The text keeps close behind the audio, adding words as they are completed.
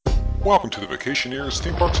Welcome to the Vacationeers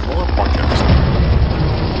Theme Parks and More podcast.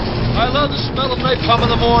 I love the smell of napalm in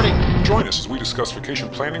the morning. Join us as we discuss vacation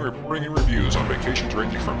planning, reporting, and reviews on vacations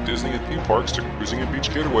ranging from Disney and theme parks to cruising and beach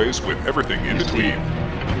getaways with everything in between.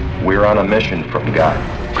 We're on a mission from God.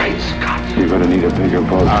 Great Scott. You're gonna need a bigger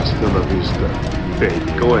boat. Hasta la vista, baby.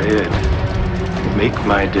 Go ahead. Make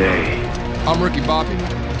my day. I'm Ricky Bobby.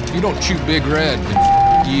 If you don't chew Big Red,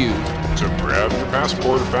 then you. So grab your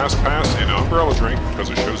passport or fast pass and an umbrella drink because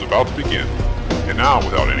the show's about to begin. And now,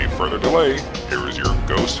 without any further delay, here is your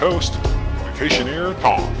ghost host, Vacationeer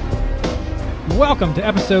Tom. Welcome to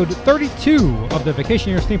episode 32 of the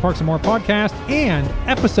Vacationeers Theme Parks and More podcast and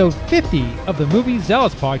episode 50 of the Movie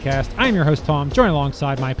Zealots podcast. I'm your host, Tom, joined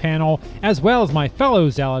alongside my panel, as well as my fellow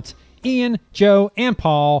zealots, Ian, Joe, and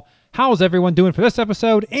Paul. How's everyone doing for this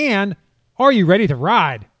episode? And are you ready to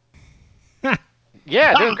ride?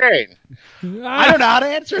 Yeah, doing great. I don't know how to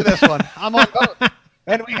answer this one. I'm on both.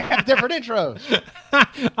 And we have different intros.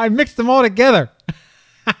 I mixed them all together.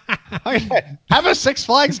 Okay. Have a Six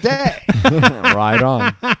Flags day. Right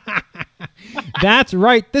on. That's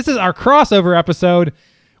right. This is our crossover episode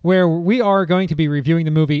where we are going to be reviewing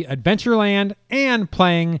the movie Adventureland and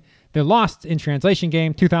playing the Lost in Translation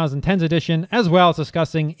game 2010's edition, as well as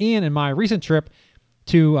discussing Ian and my recent trip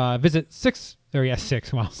to visit Six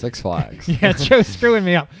Flags. Yeah, Joe's screwing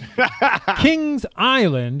me up. Kings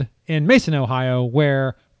Island in Mason, Ohio,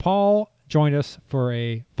 where Paul joined us for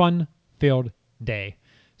a fun-filled day.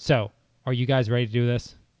 So, are you guys ready to do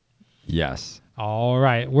this? Yes. All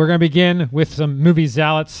right. We're going to begin with some Movie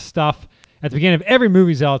Zealots stuff. At the beginning of every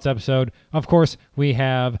Movie Zealots episode, of course, we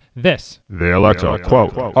have this. The letter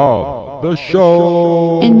quote of the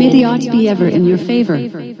show. And may the odds be ever in your favor.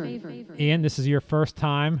 Ian, this is your first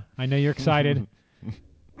time. I know you're excited.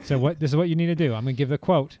 So this is what you need to do. I'm going to give the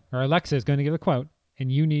quote, or Alexa is going to give the quote,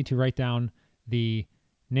 and you need to write down the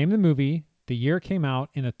name of the movie, the year it came out,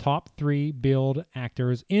 and the top 3 billed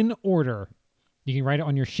actors in order. You can write it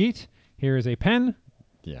on your sheet. Here is a pen.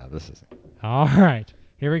 Yeah, this is it. All right.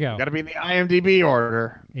 Here we go. Got to be in the IMDb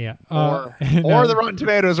order. Yeah. Or the Rotten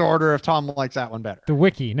Tomatoes order if Tom likes that one better. The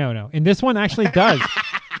wiki. No. And this one actually does.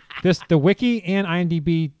 The wiki and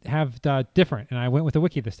IMDb have different, and I went with the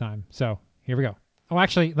wiki this time. So here we go. Oh,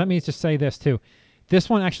 actually, let me just say this too. This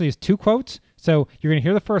one actually is 2 quotes. So you're going to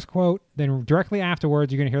hear the first quote, then directly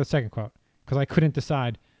afterwards, you're going to hear the second quote, because I couldn't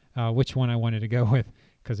decide which one I wanted to go with,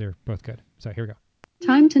 because they're both good. So here we go.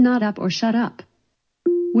 Time to nod up or shut up.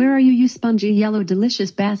 Where are you, you spongy yellow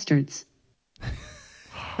delicious bastards?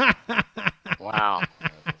 Wow.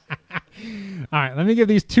 All right, let me give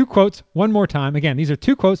these 2 quotes one more time. Again, these are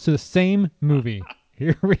 2 quotes to the same movie.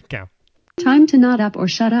 Here we go. Time to nod up or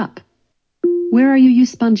shut up. Where are you, you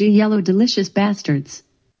spongy yellow delicious bastards?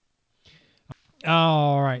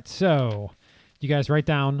 All right, so you guys write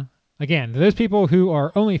down, again, those people who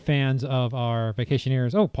are only fans of our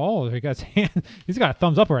Vacationeers. Oh, Paul, he got his hand. He's got a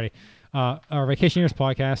thumbs up already. Our Vacationeers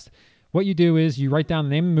podcast. What you do is you write down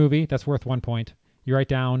the name of the movie. That's worth 1 point. You write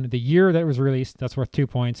down the year that it was released. That's worth 2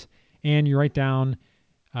 points. And you write down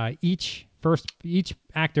each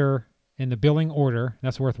actor in the billing order.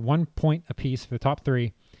 That's worth 1 point apiece for the top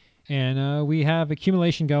 3. And we have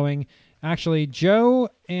accumulation going. Actually, Joe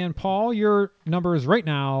and Paul, your numbers right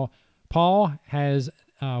now, Paul has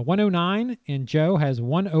 109 and Joe has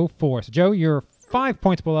 104. So, Joe, you're 5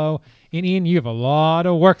 points below. And Ian, you have a lot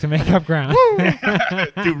of work to make up ground.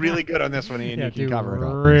 Do really good on this one, Ian. Yeah, you can do cover it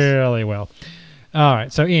all. really well. All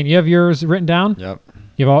right. So, Ian, you have yours written down? Yep.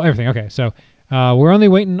 You have everything. Okay. So, we're only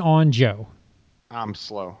waiting on Joe. I'm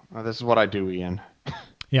slow. This is what I do, Ian.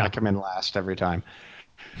 Yeah. I come in last every time.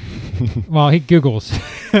 Well, he Googles.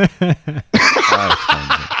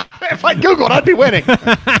 If I Googled, I'd be winning.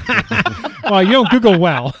 Well, you don't Google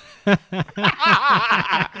well. I'm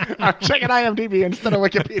checking IMDb instead of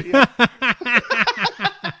Wikipedia.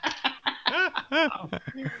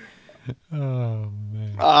 Oh,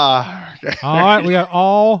 man. Okay. All right. We got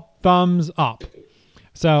all thumbs up.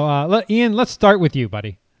 So, Ian, let's start with you,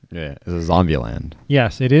 buddy. Yeah, this is Zombieland.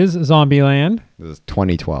 Yes, it is Zombieland. This is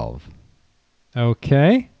 2012.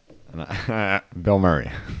 Okay. Bill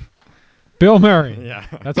Murray. Bill Murray. Yeah.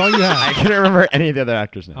 That's all you have. I can't remember any of the other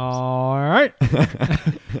actors' names. All right.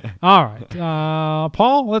 All right.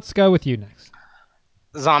 Paul, let's go with you next.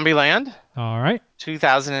 Zombieland, All right.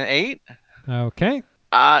 2008. Okay.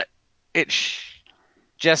 It's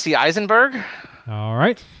Jesse Eisenberg, All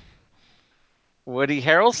right. Woody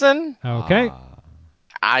Harrelson. Okay.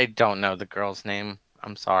 I don't know the girl's name.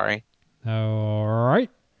 I'm sorry. All right.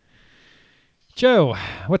 Joe,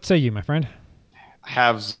 what say you, my friend?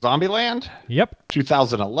 Have Zombieland, Yep.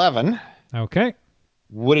 2011. Okay.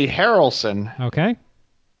 Woody Harrelson, Okay.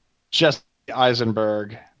 Jesse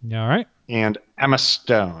Eisenberg All right. and Emma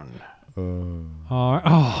Stone. All right.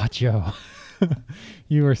 Oh, Joe.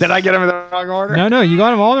 You were. Did I get them in the wrong order? No, you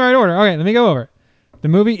got them all in the right order. Okay, let me go over it. The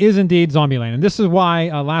movie is indeed Zombieland, and this is why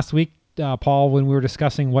last week, Paul, when we were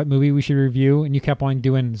discussing what movie we should review, and you kept on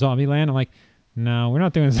doing Zombieland, I'm like, no, we're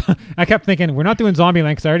not doing. I kept thinking we're not doing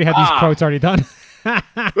Zombieland because I already had these quotes already done.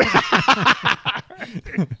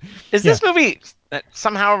 Is this movie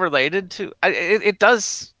somehow related to? It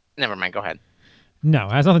does. Never mind. Go ahead. No,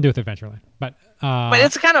 it has nothing to do with Adventureland, but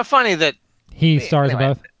it's kind of funny that he stars in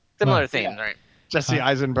both. Similar themes, right? Jesse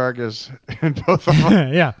Eisenberg is in both of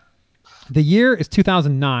them. Yeah. The year is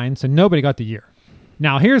 2009, so nobody got the year.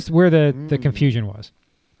 Now, here's where the confusion was.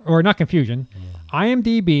 Or not confusion.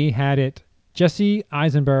 IMDb had it Jesse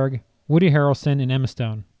Eisenberg, Woody Harrelson, and Emma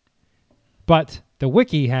Stone. But the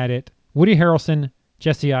wiki had it Woody Harrelson,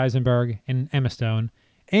 Jesse Eisenberg, and Emma Stone.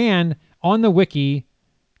 And on the wiki,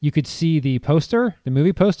 you could see the poster, the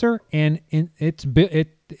movie poster, and it's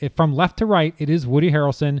from left to right, it is Woody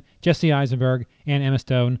Harrelson, Jesse Eisenberg, and Emma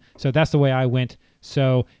Stone. So that's the way I went.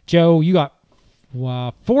 So, Joe, you got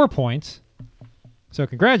 4 points. So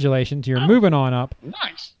congratulations. You're moving on up.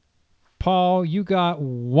 Nice. Paul, you got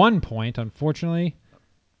 1 point, unfortunately.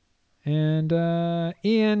 And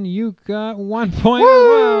Ian, you got 1 point.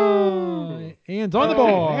 Whoa! Ian's on the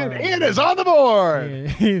board. And Ian is on the board.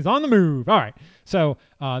 He's on the move. All right. So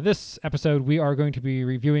this episode, we are going to be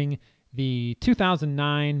reviewing the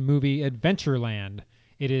 2009 movie Adventureland.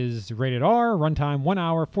 It is rated R, runtime 1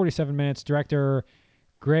 hour, 47 minutes. Director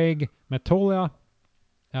Greg Matola.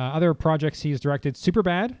 Other projects he's directed: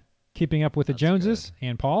 Superbad, Keeping Up with the Joneses,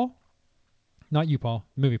 and Paul. Not you, Paul.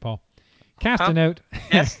 Movie Paul. Cast a note.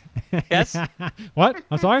 Yes. Yes. What?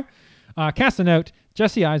 I'm sorry. Cast a note.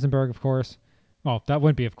 Jesse Eisenberg, of course. Well, that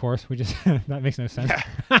wouldn't be, of course. We just that makes no sense.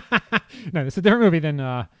 No, it's a different movie than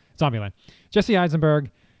Zombieland. Jesse Eisenberg,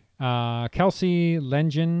 Kelsey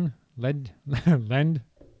Legend, Legend,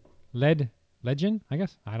 I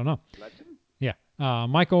guess. I don't know. Legend? Yeah.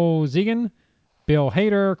 Michael Zegan, Bill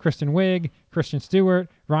Hader, Kristen Wiig, Christian Stewart,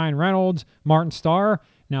 Ryan Reynolds, Martin Starr.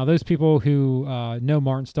 Now, those people who know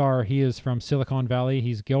Martin Starr, he is from Silicon Valley.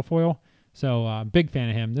 He's Guilfoyle. So, big fan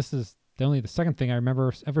of him. This is only the second thing I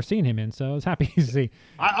remember ever seeing him in, so I was happy to see.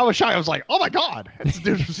 I was shocked. I was like, oh my God, it's the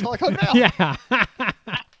dude from Silicon Valley.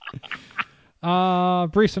 Yeah.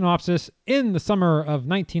 Brief synopsis. In the summer of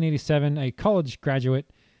 1987, a college graduate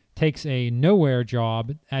takes a nowhere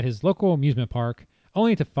job at his local amusement park,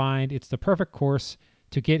 only to find it's the perfect course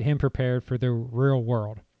to get him prepared for the real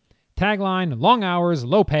world. Tagline: long hours,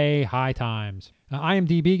 low pay, high times.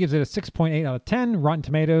 IMDb gives it a 6.8 out of 10. Rotten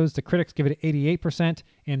Tomatoes, the critics give it 88%,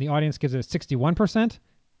 and the audience gives it a 61%,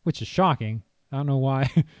 which is shocking. I don't know why.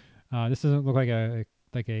 This doesn't look like a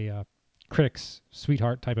critic's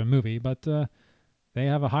sweetheart type of movie, but they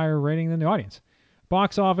have a higher rating than the audience.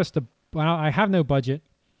 Box office, I have no budget,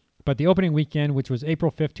 but the opening weekend, which was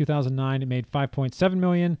April 5th, 2009, it made $5.7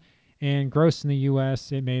 million, and gross in the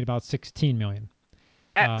U.S., it made about $16 million.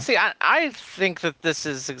 See, I think that this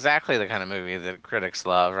is exactly the kind of movie that critics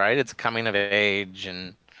love, right? It's coming of age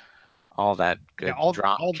and all that good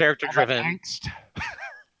drama, character-driven Angst.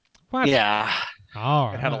 What? Yeah. Oh,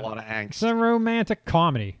 It had a lot of angst. It's a romantic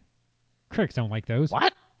comedy. Critics don't like those.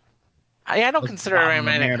 What? I don't consider it a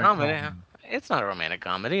romantic comedy. comedy. It's not a romantic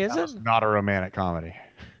comedy, is it? Not a romantic comedy.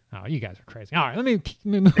 Oh, you guys are crazy. All right, let me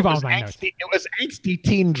move on with my notes. It was angsty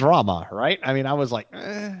teen drama, right? I mean, I was like,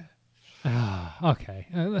 Okay,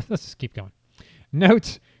 let's just keep going.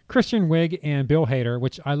 Notes: Christian Wiig and Bill Hader,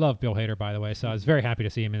 which I love Bill Hader, by the way, so I was very happy to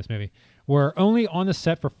see him in this movie, were only on the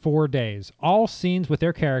set for 4 days. All scenes with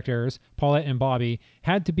their characters, Paulette and Bobby,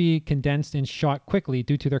 had to be condensed and shot quickly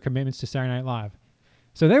due to their commitments to Saturday Night Live.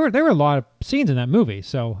 So there were a lot of scenes in that movie,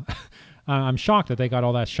 so I'm shocked that they got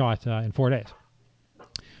all that shot in 4 days.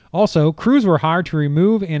 Also, crews were hired to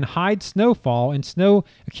remove and hide snowfall and snow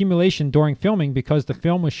accumulation during filming because the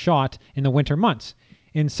film was shot in the winter months.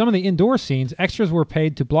 In some of the indoor scenes, extras were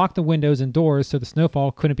paid to block the windows and doors so the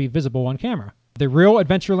snowfall couldn't be visible on camera. The real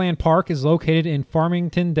Adventureland Park is located in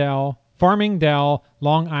Farmingdale,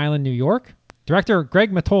 Long Island, New York. Director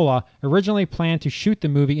Greg Matola originally planned to shoot the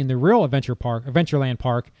movie in the real Adventureland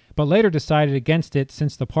Park, but later decided against it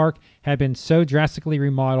since the park had been so drastically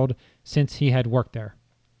remodeled since he had worked there.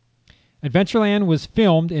 Adventureland was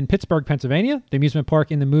filmed in Pittsburgh, Pennsylvania. The amusement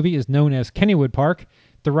park in the movie is known as Kennywood Park.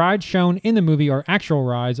 The rides shown in the movie are actual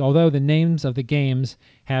rides, although the names of the games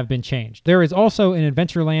have been changed. There is also an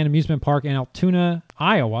Adventureland amusement park in Altoona,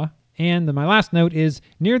 Iowa. And my last note is,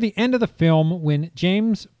 near the end of the film, when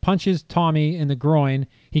James punches Tommy in the groin,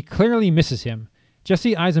 he clearly misses him.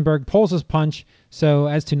 Jesse Eisenberg pulls his punch so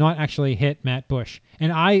as to not actually hit Matt Bush.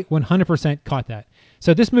 And I 100% caught that.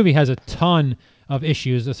 So this movie has a ton of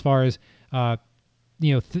issues as far as,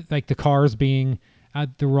 like the cars being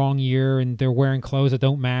the wrong year and they're wearing clothes that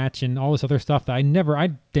don't match and all this other stuff that I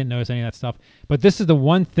didn't notice any of that stuff. But this is the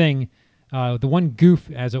one thing, the one goof,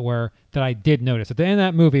 as it were, that I did notice. At the end of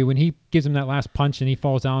that movie, when he gives him that last punch and he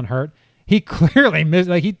falls down hurt, he clearly missed,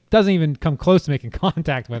 like he doesn't even come close to making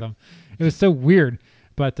contact with him. It was so weird.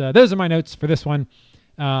 But those are my notes for this one.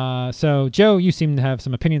 So Joe, you seem to have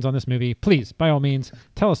some opinions on this movie. Please, by all means,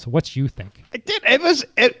 tell us what you think.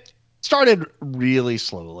 It started really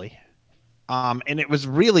slowly. And it was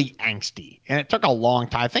really angsty, and it took a long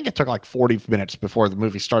time. I think it took like 40 minutes before the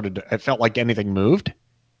movie started. It felt like anything moved.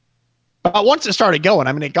 But once it started going,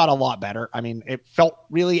 I mean, it got a lot better. I mean, it felt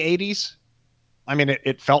really 80s. I mean,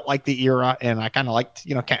 it felt like the era, and I kind of liked,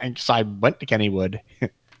 because I went to Kennywood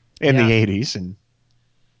in the 80s,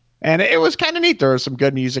 and it was kind of neat. There was some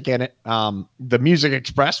good music in it. The Music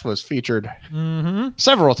Express was featured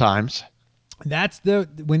several times. That's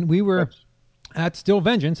when we were at Still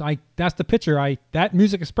Vengeance. That's the picture. That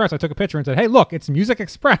Music Express. I took a picture and said, "Hey, look, it's Music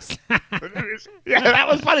Express." Yeah, that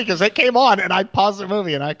was funny because it came on, and I paused the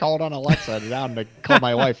movie and I called on Alexa down to call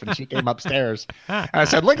my wife, and she came upstairs. And I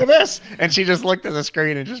said, "Look at this," and she just looked at the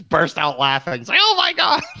screen and just burst out laughing. It's like, "Oh my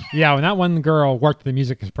god!" Yeah, when that one girl worked at the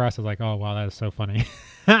Music Express, I was like, "Oh wow, that is so funny."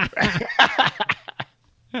 And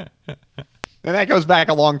that goes back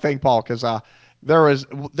a long thing, Paul, because there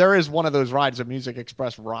is one of those rides, a Music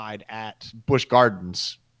Express ride at Busch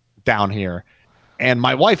Gardens down here. And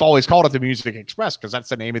my wife always called it the Music Express because that's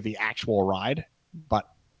the name of the actual ride. But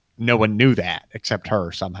no one knew that except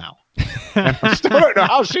her somehow. And I still don't know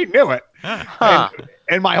how she knew it.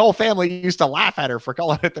 And my whole family used to laugh at her for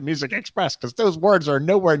calling it the Music Express because those words are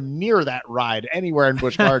nowhere near that ride anywhere in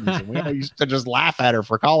Busch Gardens. And we all used to just laugh at her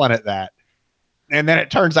for calling it that. And then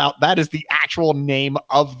it turns out that is the actual name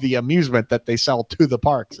of the amusement that they sell to the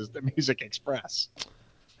parks, is the Music Express.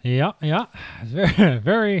 Yeah. It's very,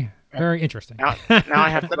 very, very interesting. Now I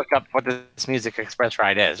have to look up what this Music Express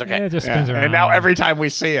ride is. Okay. It just spins around. And now every time we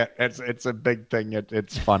see it, it's a big thing.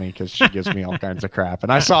 It's funny because she gives me all kinds of crap.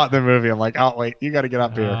 And I saw it in the movie. I'm like, oh, wait, you got to get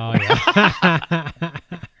up here. Oh,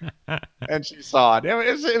 yeah. And she saw it.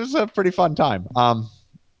 It was a pretty fun time.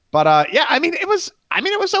 But yeah, I mean, it was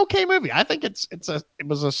okay movie. I think it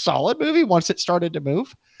was a solid movie once it started to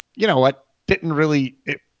move. It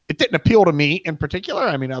didn't appeal to me in particular.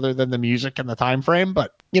 I mean, other than the music and the time frame,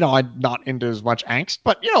 but I'm not into as much angst.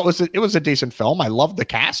 But it was a decent film. I loved the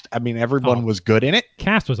cast. I mean, everyone was good in it.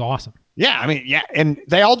 Cast was awesome. Yeah, I mean, yeah, and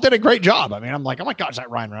they all did a great job. I mean, I'm like, oh my gosh, that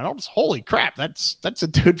Ryan Reynolds? Holy crap, that's a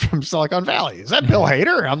dude from Silicon Valley. Is that Bill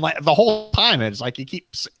Hader? I'm like, the whole time it's like he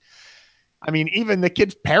keeps. I mean, even the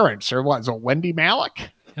kids' parents are what? Is it Wendy Malick?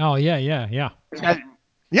 Oh yeah.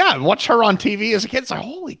 Yeah, watch her on TV as a kid. It's like,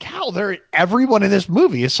 holy cow! Everyone in this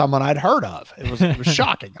movie is someone I'd heard of. It was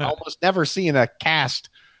shocking. I almost never seen a cast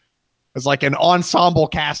as like an ensemble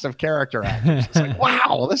cast of character actors. It's like,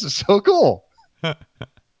 wow, this is so cool. Yeah.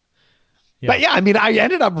 But yeah, I mean, I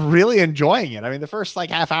ended up really enjoying it. I mean, the first like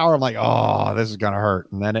half hour, I'm like, oh, this is gonna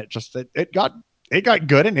hurt, and then it got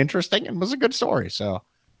good and interesting, and was a good story. So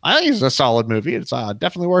I think it's a solid movie. It's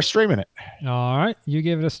definitely worth streaming it. All right, you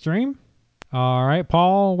give it a stream. All right,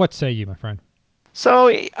 Paul, what say you, my friend? So,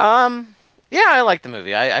 yeah, I liked the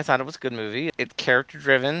movie. I thought it was a good movie. It's character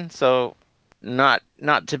driven, so not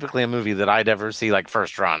typically a movie that I'd ever see like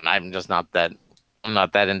first run. I'm not that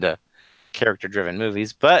into character driven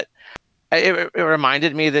movies, but it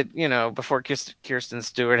reminded me that before Kirsten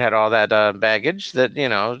Stewart had all that baggage,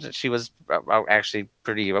 that she was actually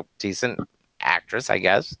pretty decent actress, I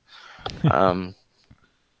guess.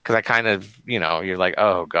 Because I kind of, you're like,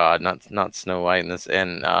 oh god, not Snow White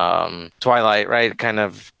and Twilight, right? Kind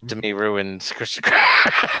of to me ruined Christian. Yeah,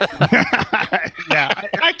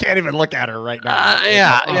 I can't even look at her right now.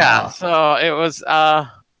 Yeah. So it was.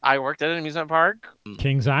 I worked at an amusement park,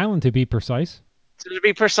 Kings Island, to be precise.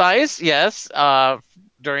 Yes.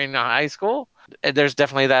 During high school, there's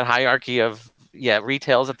definitely that hierarchy of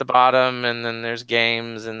retail's at the bottom, and then there's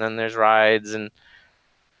games, and then there's rides, and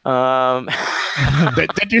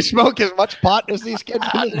Did you smoke as much pot as these kids?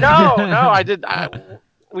 No, I did.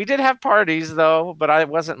 We did have parties though, but I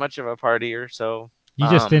wasn't much of a partier, so you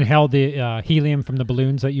just inhaled the helium from the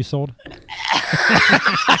balloons that you sold.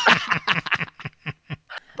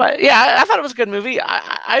 But yeah, I thought it was a good movie.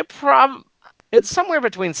 It's somewhere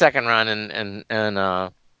between second run and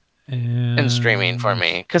streaming for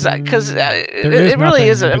me because it really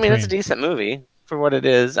is. I mean, it's a decent movie for what it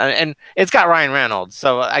is, and it's got Ryan Reynolds.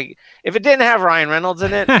 So if it didn't have Ryan Reynolds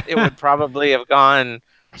in it, it would probably have gone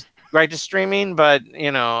right to streaming. But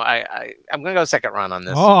I'm gonna go second run on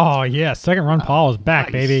this. Oh yeah, second run. Paul is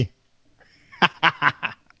back, nice. baby.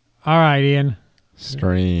 All right, Ian.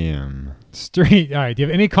 Stream. Street. All right. Do you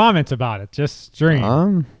have any comments about it? Just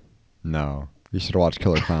stream. No. You should watch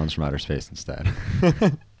Killer Clowns from Outer Space instead.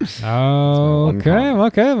 Oh, okay.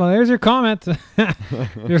 Okay. Well, there's your comment.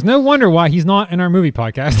 There's no wonder why he's not in our movie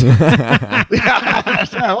podcast.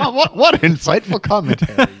 What insightful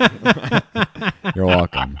commentary. You're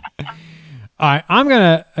welcome. All right. I'm going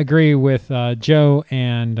to agree with Joe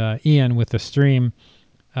and Ian with the stream.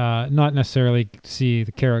 Not necessarily see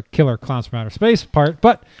the Killer Clowns from Outer Space part,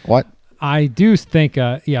 but what? I do think,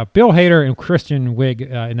 Bill Hader and Kristen Wiig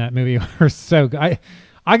in that movie are so good.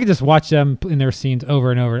 I could just watch them in their scenes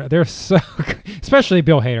over and over. They're so good. Especially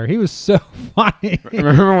Bill Hader. He was so funny.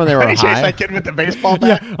 Remember when they were He chased high? that kid with the baseball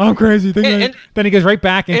bat? Yeah, I'm crazy. Then he goes right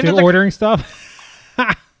back into ordering stuff.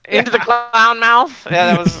 Into the clown mouth.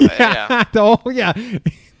 Yeah, that was yeah.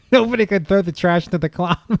 Nobody could throw the trash into the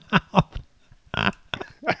clown mouth.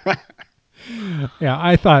 Yeah,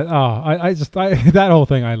 I thought. That whole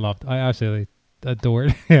thing I loved. I absolutely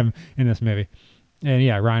adored him in this movie. And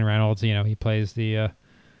yeah, Ryan Reynolds. He plays the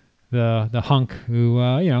hunk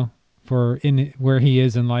who for in where he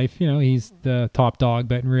is in life. He's the top dog,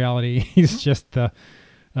 but in reality, he's just the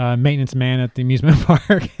maintenance man at the amusement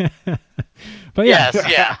park. But yeah,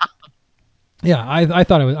 yeah. I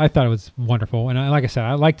thought it was wonderful, and like I said,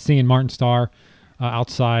 I liked seeing Martin Starr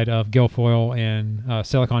outside of Guilfoyle in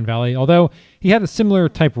Silicon Valley. Although he had a similar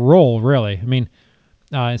type role, really. I mean,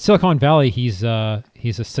 in Silicon Valley, he's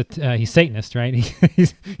Satanist, right?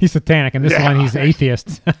 He's satanic. In this one, he's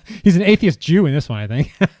atheist. He's an atheist Jew in this one, I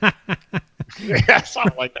think. Yeah,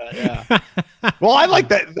 something like that. Yeah. Well, I like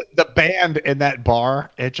that the band in that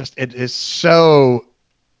bar. It is so.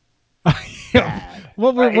 Bad,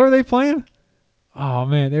 what were they playing? Oh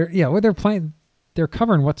man, they're playing. They're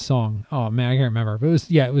covering what song? Oh man, I can't remember. But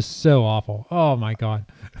it was so awful. Oh my god,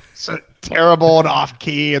 so terrible and off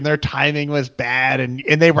key, and their timing was bad, and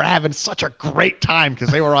they were having such a great time because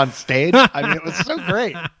they were on stage. I mean, it was so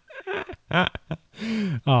great.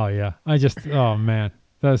 Oh yeah, oh man,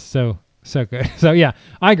 that's so good. So yeah,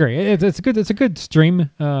 I agree. It's a good stream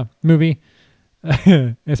movie,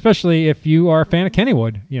 especially if you are a fan of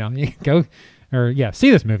Kennywood. You can go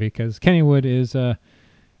see this movie because Kennywood is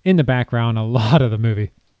in the background a lot of the movie.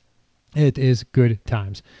 It is good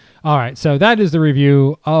times. All right, so that is the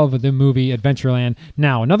review of the movie Adventureland.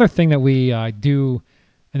 Now, another thing that we do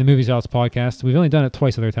in the Movies Outs podcast, we've only done it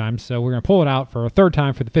twice other times, so we're going to pull it out for a third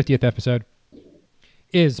time for the 50th episode,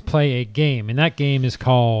 is play a game, and that game is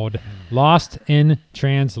called Lost in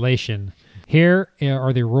Translation. Here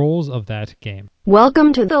are the rules of that game.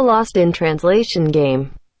 Welcome to the Lost in Translation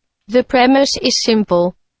game. The premise is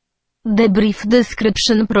simple. The brief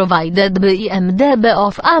description provided by IMDb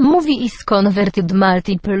of a movie is converted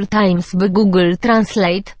multiple times by Google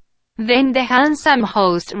Translate. Then the handsome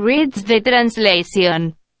host reads the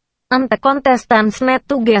translation. And the contestants need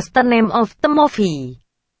to guess the name of the movie.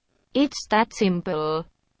 It's that simple.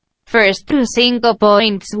 First to 5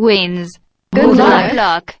 points wins. Good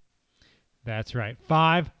luck. That's right.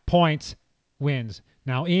 5 points wins.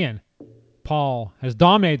 Now, Ian, Paul has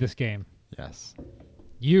dominated this game. Yes.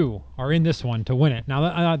 You are in this one to win it.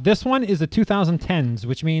 Now, this one is the 2010s,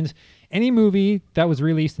 which means any movie that was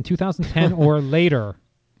released in 2010 or later.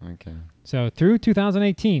 Okay. So through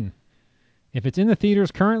 2018, if it's in the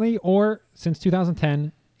theaters currently or since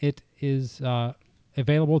 2010, it is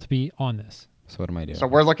available to be on this. So what am I doing? So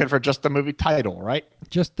we're looking for just the movie title, right?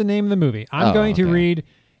 Just the name of the movie. I'm going to read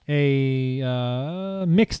a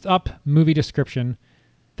mixed up movie description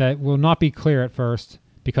that will not be clear at first,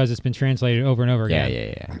 because it's been translated over and over again.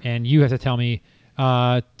 Yeah. And you have to tell me,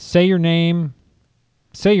 say your name.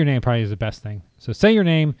 Say your name probably is the best thing. So say your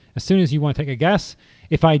name as soon as you want to take a guess.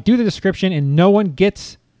 If I do the description and no one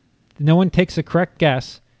takes a correct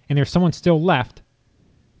guess, and there's someone still left,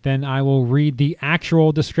 then I will read the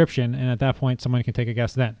actual description, and at that point, someone can take a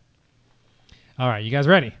guess then. All right, you guys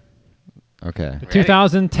ready? Okay. The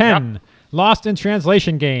 2010 Lost in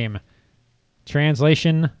Translation game.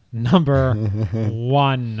 Translation number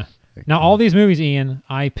 1. Now, all these movies, Ian,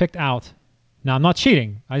 I picked out. Now, I'm not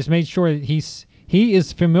cheating. I just made sure that he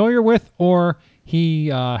is familiar with or he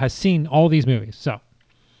has seen all these movies. So,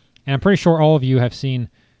 and I'm pretty sure all of you have seen,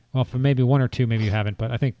 well, for maybe one or two, maybe you haven't,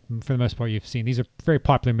 but I think for the most part you've seen. These are very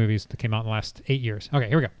popular movies that came out in the last 8 years. Okay,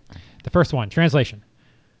 here we go. The first one, translation.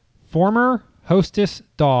 Former hostess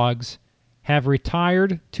dogs have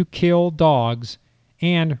retired to kill dogs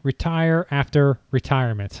and retire after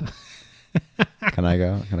retirement. Can I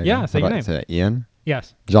go? Yeah, say your name. Say that. Ian?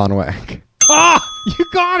 Yes. John Wick. Ah, you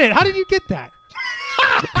got it. How did you get that?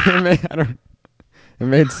 It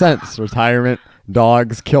made sense. Retirement,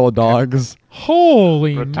 dogs, kill dogs.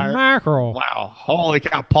 Holy mackerel. Wow. Holy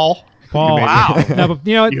cow, Paul. Paul. Wow. No, but,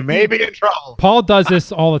 you know, You may be in trouble. Paul does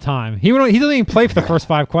this all the time. He doesn't even play for the first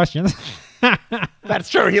 5 questions. That's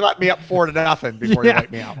true. He let me up 4-0 before he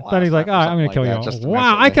let me out. Then he's like, all right, I'm going to kill you all.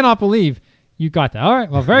 Wow, I cannot believe you got that. All right,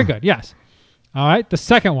 well, very good. Yes. All right, the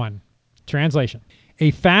second one. Translation.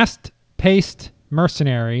 A fast-paced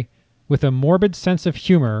mercenary with a morbid sense of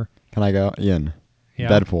humor. Can I go? Ian. Yeah.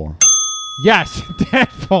 Deadpool. Yes,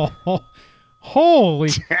 Deadpool. Holy.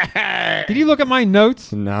 Did you look at my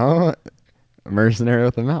notes? No. Mercenary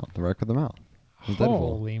with the mouth. The wreck with the mouth.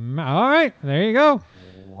 Holy all right, there you go.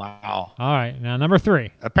 Wow. All right, now number 3.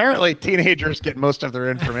 Apparently, teenagers get most of their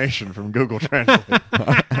information from Google Translate.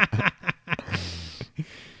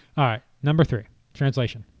 All right, number 3.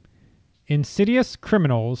 Translation. Insidious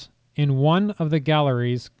criminals in one of the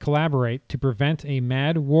galleries collaborate to prevent a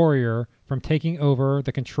mad warrior from taking over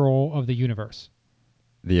the control of the universe.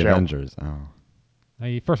 The Avengers. Oh.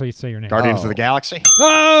 First, you say your name. Guardians of the Galaxy.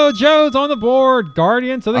 Oh, Joe's on the board.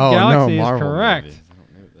 Guardians of the Galaxy is Marvel correct. movies.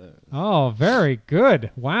 Oh, very good.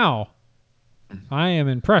 Wow. I am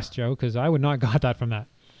impressed, Joe, because I would not got that from that.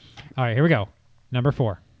 All right, here we go. Number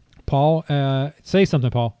 4. Paul, say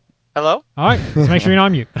something, Paul. Hello? All right, let's make sure you're not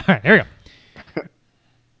on mute. All right, here we go.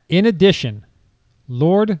 In addition,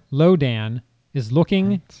 Lord Lodan is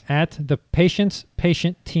looking at the patient's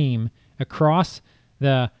patient team across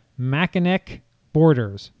the Mackinac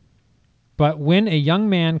borders. But when a young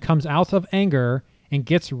man comes out of anger and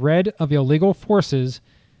gets rid of illegal forces,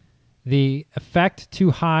 the effect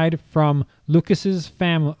to hide from Lucas's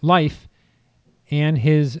life and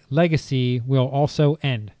his legacy will also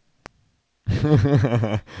end.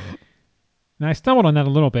 Now, I stumbled on that a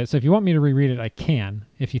little bit, so if you want me to reread it, I can,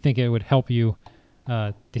 if you think it would help you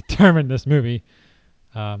determine this movie.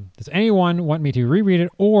 Does anyone want me to reread it,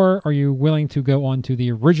 or are you willing to go on to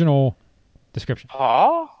the original description?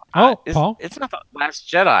 Paul? Paul? It's not The Last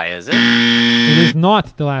Jedi, is it? It is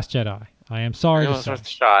not The Last Jedi. I am sorry to It was say. worth a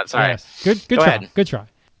shot. Sorry. Yes. Good Go try. ahead. Good try.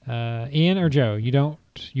 Ian or Joe,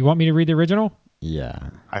 you want me to read the original? Yeah.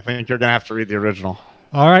 I think you're going to have to read the original.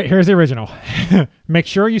 All right, here's the original. Make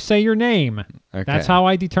sure you say your name. Okay. That's how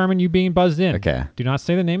I determine you being buzzed in. Okay. Do not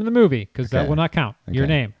say the name of the movie, because that will not count. Your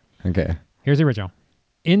name. Okay. Here's the original.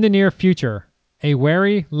 In the near future, a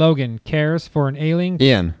wary Logan cares for an ailing...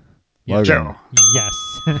 Ian. Yeah. Logan. Joe.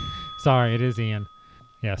 Yes. Sorry, it is Ian.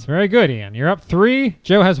 Yes, very good, Ian. You're up 3.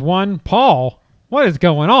 Joe has 1. Paul, what is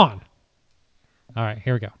going on? All right,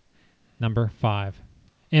 here we go. Number 5.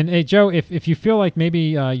 And hey, Joe, if you feel like maybe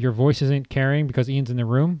your voice isn't carrying because Ian's in the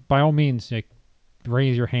room, by all means,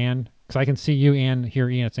 raise your hand because I can see you and hear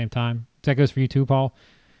Ian at the same time. That goes for you too, Paul.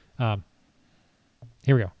 Here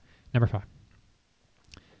we go. Number 5.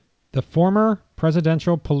 The former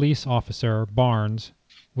presidential police officer Barnes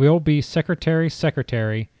will be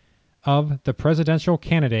secretary of the presidential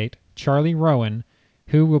candidate Charlie Rowan,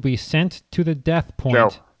 who will be sent to the death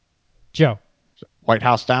point. Joe. White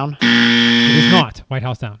House Down? It is not White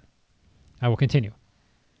House Down. I will continue.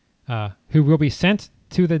 Who will be sent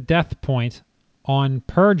to the death point on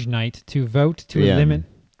Purge Night to vote to eliminate...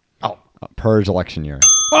 Purge election year.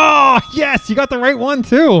 Oh, yes! You got the right one,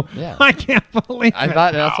 too! Yeah. I can't believe it.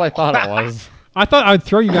 That's what I thought it was. I thought I would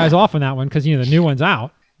throw you guys off on that one because, the new one's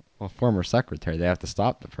out. Well, former secretary. They have to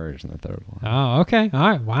stop the purge in the third one. Oh, okay. All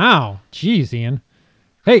right. Wow. Jeez, Ian.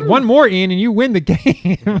 Hey, one more, Ian, and you win the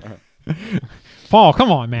game. Paul,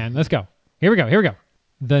 come on, man. Let's go. Here we go.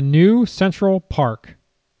 The new Central Park,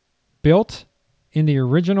 built in the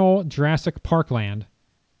original Jurassic Park land,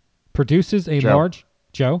 produces a large...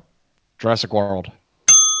 Joe? Jurassic World.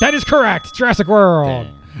 That is correct. Jurassic World.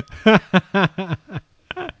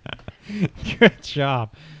 Good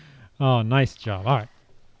job. Oh, nice job.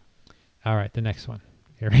 All right, the next one.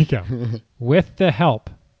 Here we go. With the help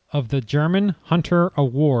of the German Hunter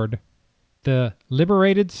Award, the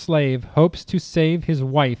liberated slave hopes to save his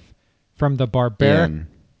wife from the barbaric...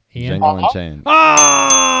 Ian. Django Unchained.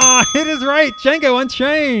 Ah, it is right. Django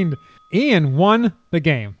Unchained. Ian won the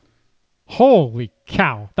game. Holy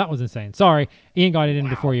cow. That was insane. Sorry. Ian got it in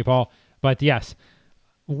before you, Paul. But yes.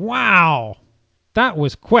 Wow. That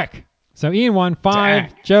was quick. So Ian won 5.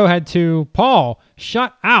 Dang. Joe had 2. Paul,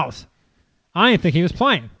 shut out. I didn't think he was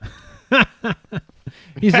playing.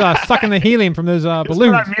 He's sucking the helium from those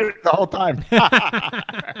balloons. I'm muted the whole time.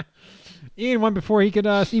 Ian won before he could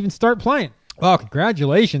even start playing. Well,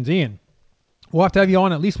 congratulations, Ian. We'll have to have you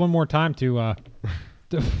on at least one more time to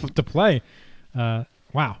to play.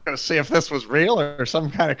 Wow. Gonna see if this was real or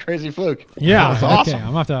some kind of crazy fluke. Yeah. That's Okay. awesome. I'm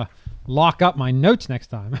gonna have to lock up my notes next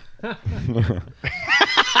time.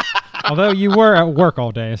 Although you were at work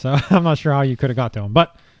all day, so I'm not sure how you could have got to them.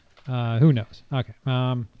 But who knows? Okay.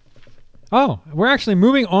 We're actually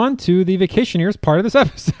moving on to the Vacationeers part of this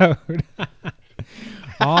episode.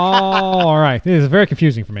 All right. This is very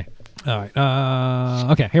confusing for me. All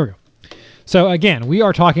right. Okay, here we go. So, again, we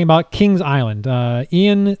are talking about Kings Island.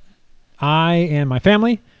 Ian, I, and my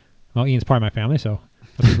family. Well, Ian's part of my family, so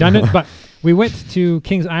that's redundant. But we went to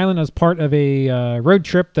Kings Island as part of a road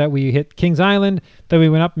trip that we hit Kings Island. Then we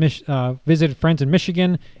went up, visited friends in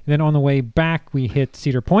Michigan. And then on the way back, we hit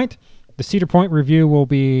Cedar Point. The Cedar Point review will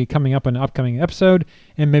be coming up in an upcoming episode,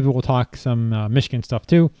 and maybe we'll talk some Michigan stuff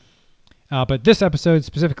too. But this episode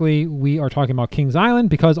specifically, we are talking about Kings Island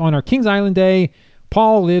because on our Kings Island day,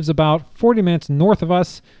 Paul lives about 40 minutes north of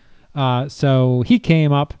us. So he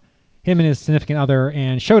came up, him and his significant other,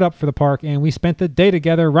 and showed up for the park, and we spent the day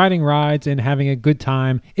together riding rides and having a good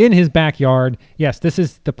time in his backyard. Yes, this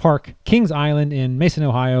is the park, Kings Island in Mason,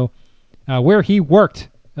 Ohio, where he worked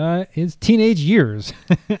his teenage years.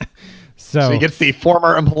 So he gets the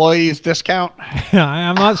former employees discount?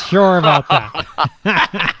 I'm not sure about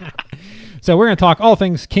that. So we're going to talk all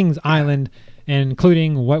things Kings Island,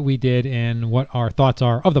 including what we did and what our thoughts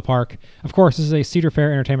are of the park. Of course, this is a Cedar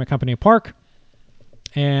Fair Entertainment Company park.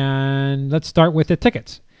 And let's start with the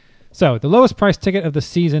tickets. So the lowest price ticket of the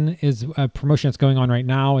season is a promotion that's going on right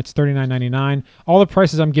now. It's $39.99. All the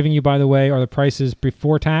prices I'm giving you, by the way, are the prices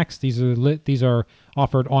before tax. These are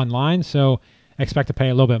offered online, so expect to pay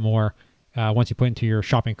a little bit more once you put into your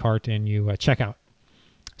shopping cart and you check out.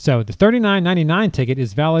 So the $39.99 ticket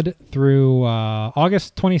is valid through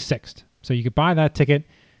August 26th. So you could buy that ticket.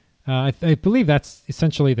 I believe that's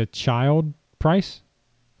essentially the child price.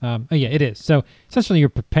 Yeah, it is. So essentially you're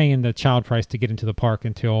paying the child price to get into the park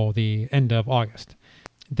until the end of August.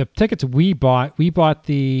 The tickets we bought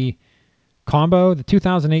the combo, the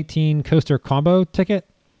 2018 Coaster Combo ticket.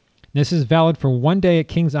 This is valid for 1 day at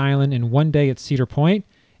Kings Island and 1 day at Cedar Point,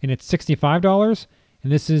 and it's $65.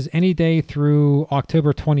 And this is any day through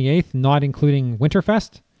October 28th, not including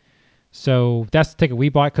Winterfest. So that's the ticket we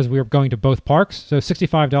bought because we were going to both parks. So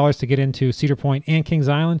 $65 to get into Cedar Point and Kings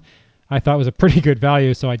Island. I thought it was a pretty good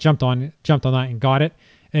value, so I jumped on that and got it.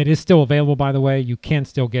 And it is still available, by the way. You can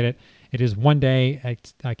still get it. It is 1 day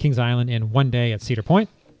at Kings Island and 1 day at Cedar Point.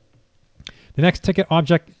 The next ticket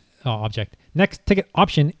next ticket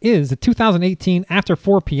option is the 2018 after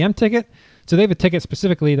 4 p.m. ticket. So they have a ticket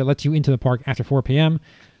specifically that lets you into the park after 4 p.m.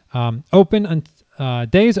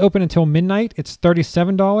 Days open until midnight. It's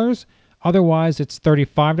 $37. Otherwise, it's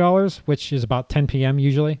 $35, which is about 10 p.m.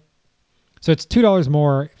 usually. So it's $2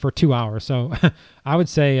 more for 2 hours. So I would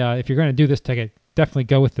say if you're going to do this ticket, definitely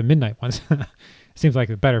go with the midnight ones. Seems like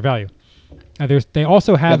a better value. They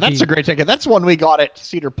also have. Yeah, that's a great ticket. That's one we got at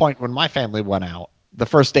Cedar Point when my family went out. The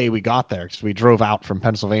first day we got there, because we drove out from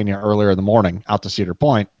Pennsylvania earlier in the morning out to Cedar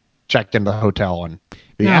Point, checked into the hotel, and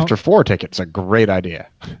the after 4 ticket's a great idea.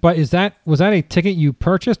 But was that a ticket you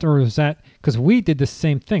purchased, or was that because we did the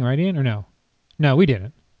same thing, right, Ian? Or no? No, we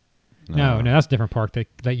didn't. No, that's a different park that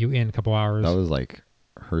let you in a couple hours. That was like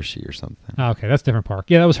Hershey or something. Oh, okay, that's a different park.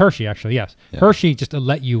 Yeah, that was Hershey, actually, yes. Yeah. Hershey just to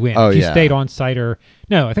let you in. If you stayed on site or...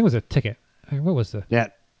 No, I think it was a ticket. What was the... Yeah.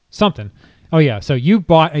 Something. Oh, yeah, so you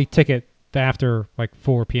bought a ticket after like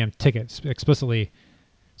 4 p.m. tickets explicitly,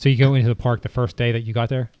 so you go into the park the first day that you got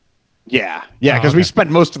there? Yeah, because we spent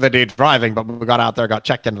most of the day driving, but we got out there, got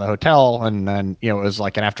checked into the hotel, and then it was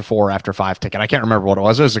like an after 4, after 5 ticket. I can't remember what it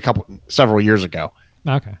was. It was several years ago.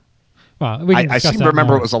 Okay. Well, I seem to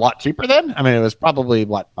remember it was a lot cheaper then. I mean, it was probably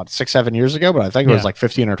about 6-7 years ago, but I think it was like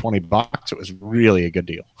 $15 or $20. It was really a good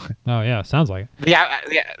deal. Oh yeah, sounds like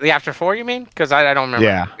it. The after 4, you mean? Because I don't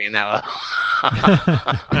remember being that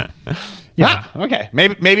low. Yeah. Okay.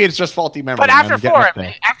 Maybe it's just faulty memory. But after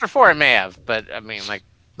 4, it may have. But I mean, like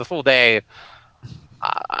the full day,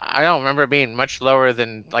 I don't remember it being much lower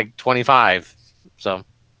than like 25. So.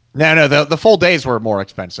 No, the full days were more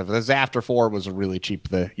expensive. The after 4 was really cheap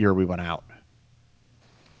the year we went out.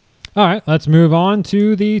 All right, let's move on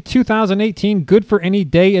to the 2018 Good for Any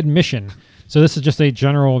Day admission. So this is just a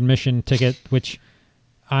general admission ticket, which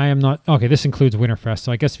I am not... Okay, this includes Winterfest.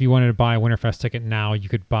 So I guess if you wanted to buy a Winterfest ticket now, you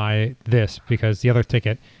could buy this because the other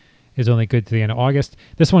ticket is only good to the end of August.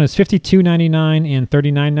 This one is $52.99 and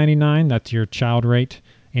 $39.99. That's your child rate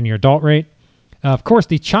and your adult rate. Of course,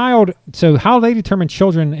 the child... So how they determine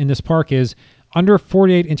children in this park is under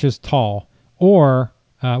 48 inches tall or...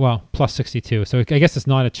 plus 62. So I guess it's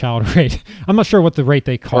not a child rate. I'm not sure what the rate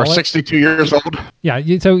they call it. Or 62 years old. Yeah,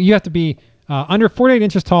 so you have to be Under 48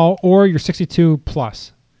 inches tall, or you're 62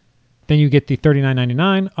 plus, then you get the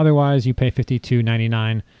 $39.99. Otherwise, you pay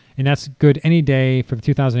 $52.99, and that's good any day for the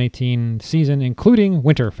 2018 season, including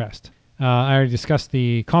Winterfest. I already discussed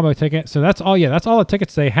the combo ticket, so that's all. Yeah, that's all the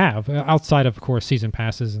tickets they have outside of course, season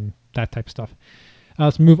passes and that type of stuff.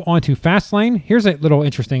 Let's move on to Fastlane. Here's a little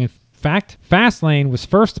interesting fact. Fastlane was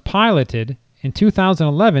first piloted in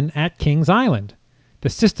 2011 at Kings Island. The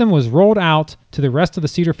system was rolled out to the rest of the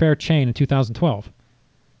Cedar Fair chain in 2012.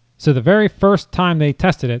 So the very first time they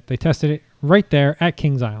tested it right there at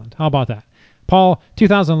Kings Island. How about that? Paul,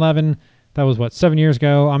 2011, that was what, 7 years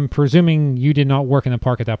ago? I'm presuming you did not work in the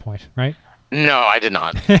park at that point, right? No, I did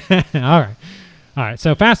not. All right.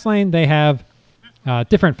 So Fastlane, they have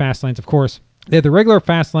different Fastlanes, of course. They have the regular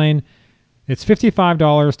Fastlane. It's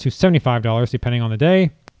 $55 to $75, depending on the day.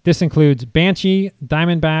 This includes Banshee,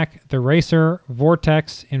 Diamondback, the Racer,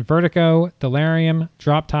 Vortex, Invertigo, Delirium,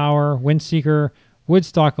 Drop Tower, Windseeker,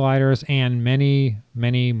 Woodstock Gliders, and many,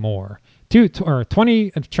 many more.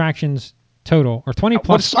 20 attractions total, or 20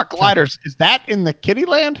 plus. Woodstock Gliders, is that in the kiddie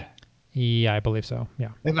land? Yeah, I believe so. Yeah.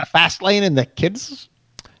 They have a fast lane in the kids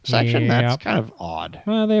section? Yeah. That's kind of odd.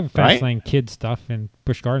 Well, they have fast lane kid stuff and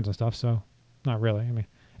Busch Gardens and stuff, so not really. I mean,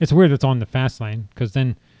 it's weird it's on the fast lane because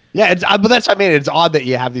then. Yeah, but that's, I mean, it's odd that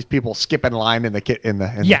you have these people skipping line in the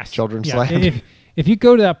the children's land. If you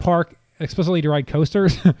go to that park explicitly to ride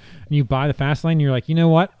coasters and you buy the fast lane, you're like, you know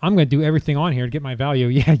what? I'm going to do everything on here to get my value.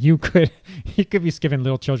 Yeah, you could be skipping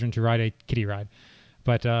little children to ride a kiddie ride,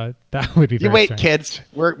 but that would be very wait, strange. Kids,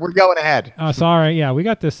 we're going ahead. Oh, sorry. Yeah, we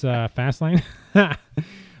got this fast lane.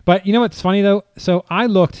 But you know what's funny though? So I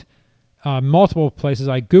looked multiple places.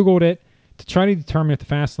 I Googled it to try to determine if the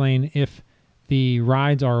fast lane, if the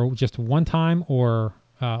rides are just one time or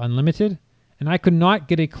unlimited, and I could not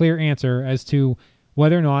get a clear answer as to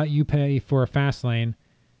whether or not you pay for a fast lane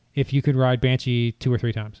if you could ride Banshee 2 or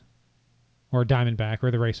 3 times, or Diamondback,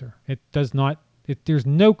 or the Racer. It does not. There's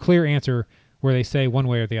no clear answer where they say one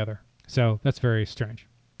way or the other. So that's very strange.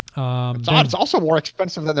 It's odd. It's also more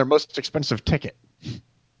expensive than their most expensive ticket.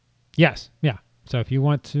 Yes. Yeah. So if you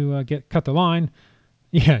want to cut the line,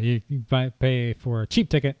 yeah, you pay for a cheap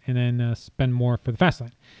ticket and then spend more for the fast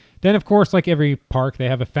lane. Then, of course, like every park, they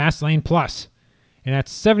have a Fast Lane Plus, and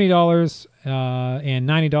that's $70 and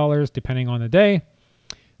 $90 depending on the day.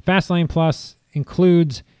 Fast Lane Plus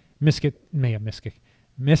includes Mystic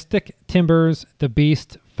Timbers, The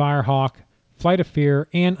Beast, Firehawk, Flight of Fear,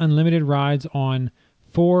 and unlimited rides on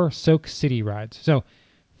 4 Soak City rides. So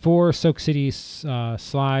 4 Soak City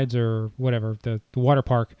slides or whatever, the water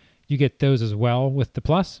park, you get those as well with the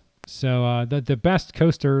Plus. So the best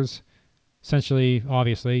coasters, essentially,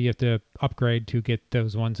 obviously, you have to upgrade to get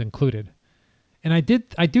those ones included. And I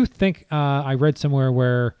do think I read somewhere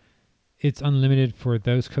where it's unlimited for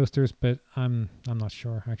those coasters, but I'm not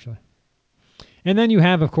sure actually. And then you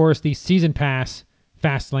have, of course, the Season Pass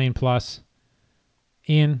Fast Lane Plus.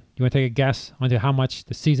 Ian, you want to take a guess onto how much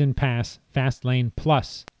the Season Pass Fast Lane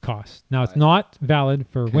Plus costs? Now, it's not valid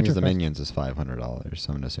for Kings Winterfest. of the Minions is $500, so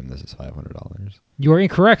I'm going to assume this is $500. You are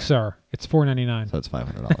incorrect, sir. It's $499. So it's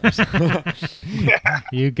 $500.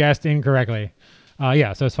 You guessed incorrectly.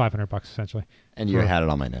 Yeah, so it's $500 essentially. And you had it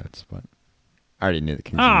on my notes, but I already knew the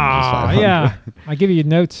Kings of the Minions was $500. Yeah. I give you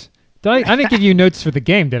notes. I didn't give you notes for the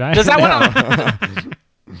game, did I? Does that one?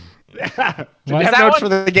 Yeah. Did you have notes for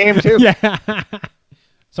the game too? Yeah.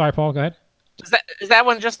 Sorry, Paul. Go ahead. Is that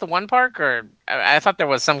one just the one park, or I thought there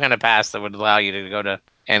was some kind of pass that would allow you to go to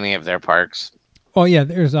any of their parks? Oh yeah,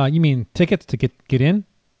 there's you mean tickets to get in,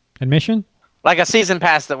 admission? Like a season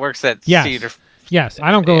pass that works at Cedar. Yes, I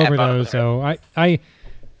don't go over those. So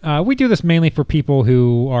we do this mainly for people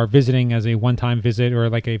who are visiting as a one-time visit or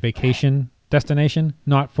like a vacation destination,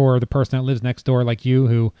 not for the person that lives next door like you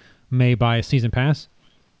who may buy a season pass.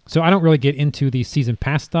 So I don't really get into the season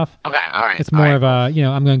pass stuff. Okay, all right. It's more of a,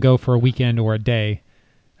 I'm going to go for a weekend or a day.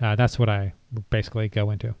 That's what I basically go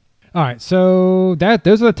into. All right, so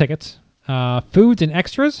those are the tickets. Foods and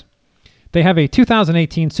extras. They have a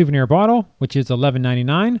 2018 souvenir bottle, which is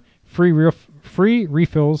 $11.99. Free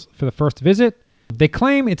refills for the first visit. They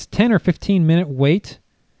claim it's 10 or 15 minute wait,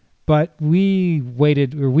 but we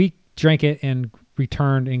drank it and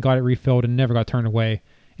returned and got it refilled and never got turned away,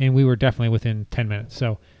 and we were definitely within 10 minutes.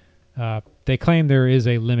 So they claim there is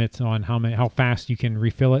a limit on how fast you can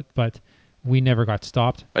refill it, but we never got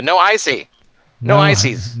stopped. But no icy. No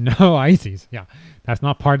ices. No ices. Yeah, that's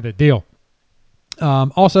not part of the deal.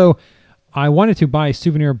 Also, I wanted to buy a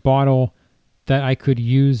souvenir bottle that I could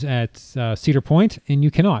use at Cedar Point, and you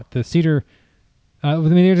cannot. The Cedar, I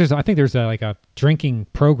think there's like a drinking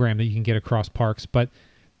program that you can get across parks, but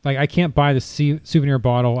like I can't buy the souvenir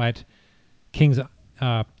bottle at Kings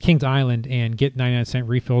Island and get 99-cent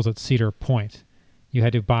refills at Cedar Point. You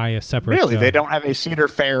had to buy a separate. Really, they don't have a Cedar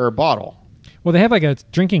Fair bottle. Well, they have like a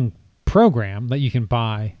drinking program that you can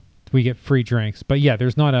buy. We get free drinks, but yeah,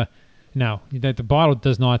 there's not a that the bottle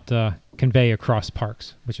does not convey across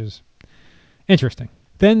parks, which is interesting.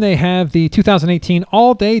 Then they have the 2018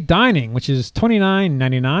 all-day dining, which is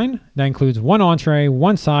 $29.99. That includes one entree,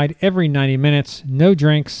 one side every 90 minutes, no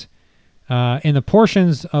drinks. And the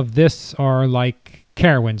portions of this are like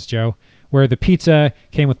Carowinds, Joe, where the pizza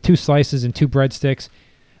came with 2 slices and 2 breadsticks.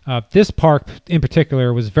 This park in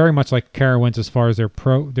particular was very much like Carowinds as far as their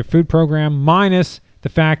food program, minus the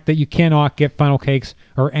fact that you cannot get funnel cakes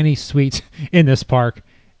or any sweets in this park.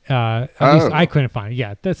 At least I couldn't find it.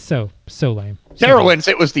 Yeah, that's so lame. Carowinds,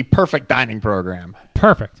 it was the perfect dining program.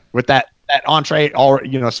 Perfect. With that entree all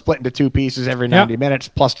split into 2 pieces every 90 minutes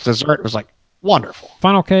plus dessert. It was like wonderful.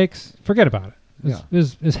 Funnel cakes, forget about it.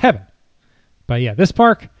 It's heaven. But yeah, this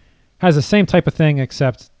park has the same type of thing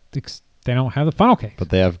except they don't have the funnel cakes. But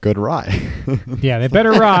they have good ride. Yeah, they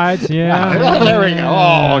better rides. Yeah. There we go.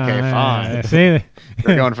 Oh, okay, fine. See,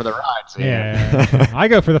 they're going for the rides. Yeah. I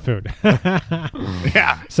go for the food.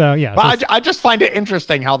 Yeah. So yeah. But I just find it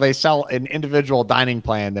interesting how they sell an individual dining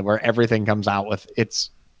plan where everything comes out with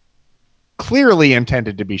it's clearly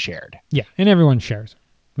intended to be shared. Yeah, and everyone shares.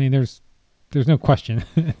 I mean, there's no question.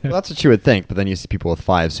 Well, that's what you would think, but then you see people with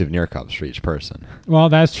 5 souvenir cups for each person. Well,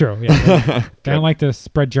 that's true. Yeah, they don't like to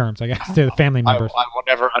spread germs, I guess, to the family members. I will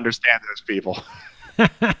never understand those people. All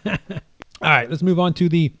right, let's move on to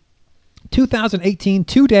the 2018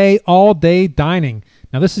 2-day all-day dining.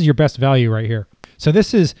 Now, this is your best value right here. So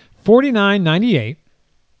this is $49.98.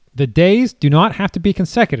 The days do not have to be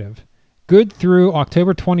consecutive. Good through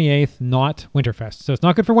October 28th, not Winterfest. So it's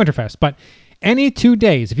not good for Winterfest, but any 2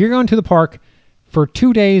 days, if you're going to the park for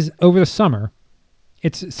 2 days over the summer,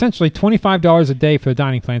 it's essentially $25 a day for the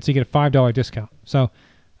dining plan, so you get a $5 discount. So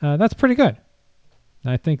that's pretty good.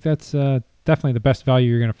 I think that's definitely the best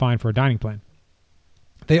value you're going to find for a dining plan.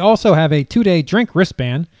 They also have a 2-day drink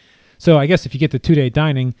wristband. So I guess if you get the 2-day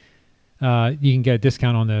dining, you can get a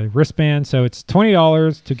discount on the wristband. So it's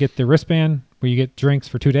 $20 to get the wristband where you get drinks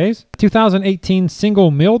for 2 days. 2018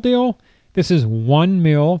 single meal deal. This is one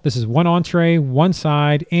meal. This is one entree, one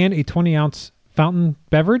side, and a 20-ounce fountain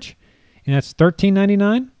beverage, and that's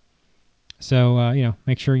 $13.99. So,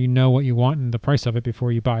 make sure you know what you want and the price of it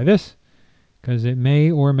before you buy this, because it may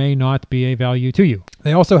or may not be a value to you.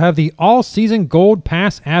 They also have the all-season Gold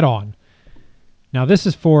Pass add-on. Now, this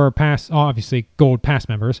is for obviously Gold Pass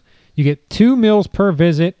members. You get 2 meals per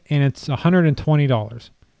visit, and it's $120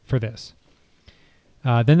 for this.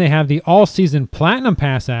 Then they have the all-season Platinum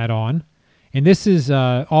Pass add-on. And this is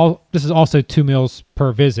also 2 meals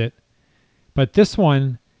per visit, but this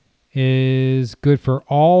one is good for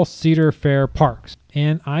all Cedar Fair parks.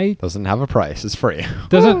 And doesn't have a price. It's free.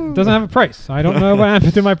 Doesn't have a price. I don't know what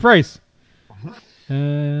happened to my price.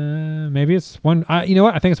 Maybe it's one. You know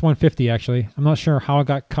what? I think it's $150 actually. I'm not sure how it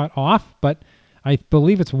got cut off, but I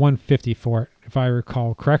believe it's $150 for it, if I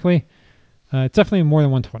recall correctly. It's definitely more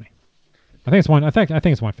than $120. I think it's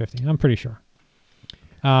 $150. I'm pretty sure.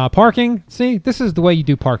 Parking. See, this is the way you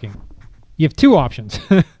do parking. You have 2 options.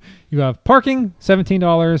 You have parking,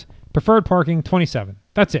 $17. Preferred parking, $27.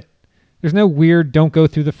 That's it. There's no weird don't go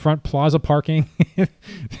through the front plaza parking.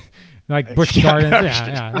 Like Busch Gardens.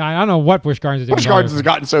 Yeah. I don't know what Busch Gardens is doing. Busch Gardens has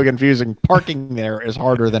gotten so confusing. Parking there is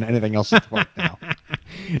harder than anything else at the park now.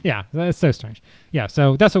 Yeah, that's so strange. Yeah,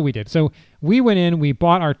 so that's what we did. So we went in, we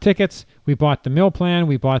bought our tickets, we bought the meal plan,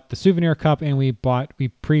 we bought the souvenir cup, and we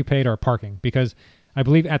prepaid our parking because I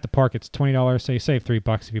believe at the park it's $20, so you save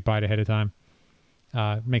 $3 if you buy it ahead of time.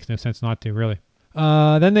 Makes no sense not to, really.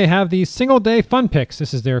 Then they have the single day fun picks.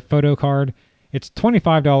 This is their photo card. It's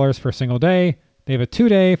 $25 for a single day. They have a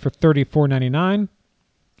 2-day for $34.99.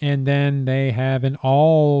 And then they have an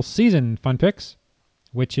all season fun picks,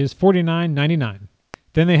 which is $49.99.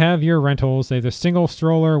 Then they have your rentals. They have the single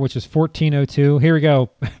stroller, which is $14.02. Here we go,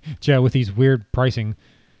 Joe, with these weird pricing.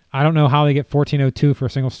 I don't know how they get $14.02 for a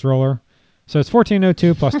single stroller. So it's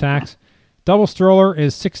 $14.02 plus tax. Double stroller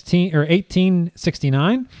is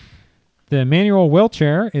 $18.69. The manual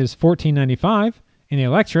wheelchair is $14.95, and the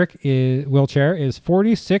electric wheelchair is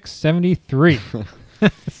 $46.73.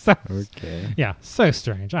 Okay. Yeah, so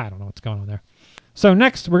strange. I don't know what's going on there. So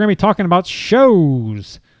next, we're going to be talking about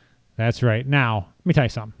shows. That's right. Now, let me tell you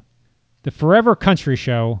something. The Forever Country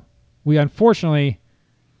Show, we unfortunately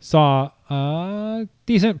saw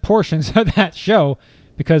decent portions of that show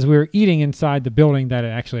because we were eating inside the building that it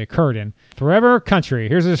actually occurred in. Forever Country,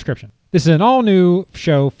 here's the description. This is an all-new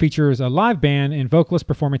show, features a live band and vocalists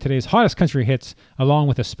performing today's hottest country hits, along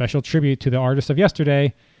with a special tribute to the artists of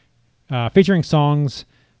yesterday, featuring songs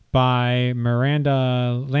by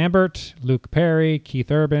Miranda Lambert, Luke Perry,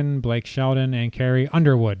 Keith Urban, Blake Shelton, and Carrie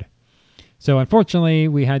Underwood. So unfortunately,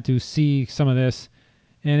 we had to see some of this,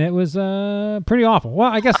 and it was pretty awful.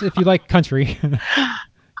 Well, I guess if you like country.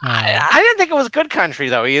 I didn't think it was good country,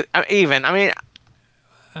 though, even. I mean,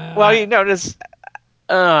 well, you notice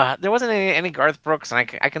there wasn't any Garth Brooks,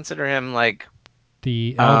 and I consider him like...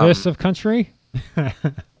 the Elvis of country?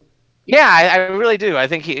 Yeah, I really do. I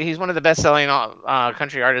think he's one of the best-selling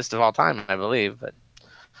country artists of all time, I believe. But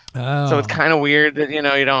so it's kind of weird that you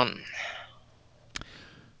don't.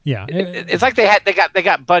 Yeah, it's like they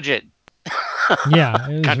got budget. Yeah,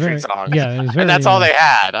 it was country songs. Yeah, it was very, and that's all they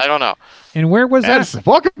had. I don't know. And where was that?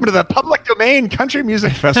 Welcome to the Public Domain Country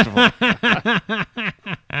Music Festival.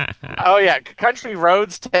 Oh yeah, Country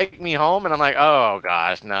Roads Take Me Home, and I'm like, oh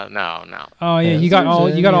gosh, no. Oh yeah, you got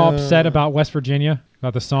all upset about West Virginia,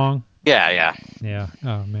 about the song. Yeah.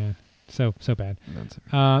 Oh man, so bad.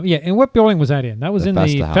 Yeah, and what building was that in? That was in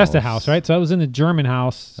the Festa House, right? So that was in the German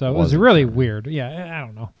house. So it was really weird. Yeah, I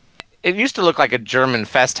don't know. It used to look like a German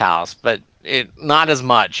fest house, but not as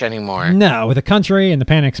much anymore. No, with the country and the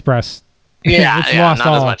Panda Express. Yeah, it's lost not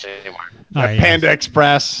all. as much anymore. Panda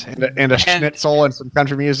Express and a schnitzel and some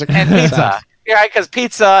country music and pizza. Yeah, because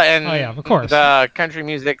pizza and of course, the country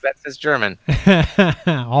music that's German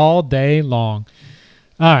all day long.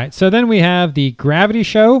 All right, so then we have the Gravity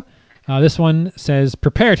Show. This one says,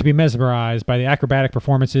 prepare to be mesmerized by the acrobatic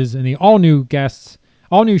performances and the all-new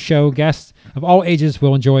show. Guests of all ages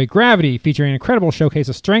will enjoy Gravity, featuring an incredible showcase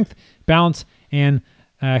of strength, balance, and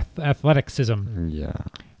athleticism. Yeah.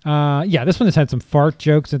 This one has had some fart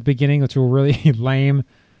jokes at the beginning, which were really lame.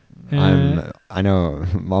 I know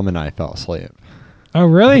Mom and I fell asleep. Oh,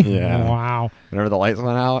 really? Yeah. Wow. Whenever the lights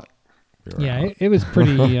went out. It was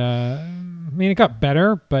pretty... I mean, it got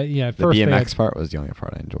better, but yeah, at first the BMX part was the only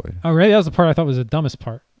part I enjoyed. Oh, really? That was the part I thought was the dumbest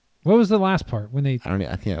part. What was the last part when they?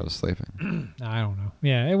 I think I was sleeping. I don't know.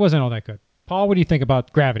 Yeah, it wasn't all that good. Paul, what do you think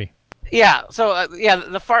about Gravity? Yeah. So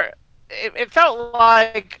the fart. It felt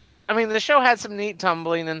like. I mean, the show had some neat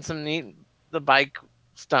tumbling and some neat bike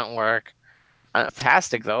stunt work.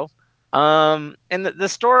 Fantastic though. And the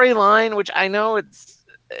storyline, which I know it's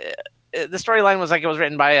the storyline was like it was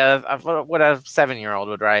written by a 7-year-old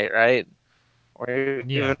would write, right? Or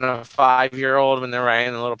even a 5-year-old when they're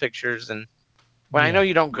writing the little pictures. And I know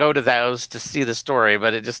you don't go to those to see the story,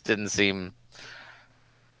 but it just didn't seem.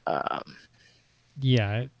 It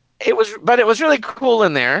was really cool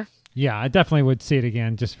in there. Yeah, I definitely would see it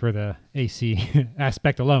again just for the AC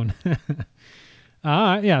aspect alone.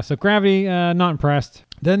 So Gravity, not impressed.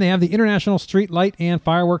 Then they have the International Street Light and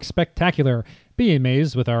Fireworks Spectacular. Be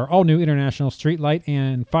amazed with our all-new International Street Light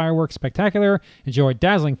and Fireworks Spectacular. Enjoy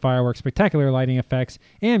dazzling fireworks, spectacular lighting effects,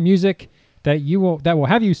 and music that will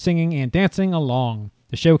have you singing and dancing along.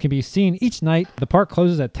 The show can be seen each night. The park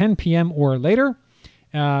closes at 10 p.m. or later.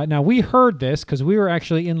 Now, we heard this because we were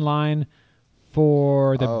actually in line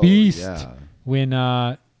for the Beast when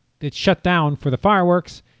it shut down for the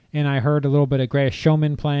fireworks, and I heard a little bit of Greatest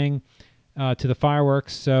Showman playing to the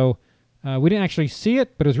fireworks. So we didn't actually see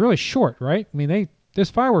it, but it was really short, right? I mean, those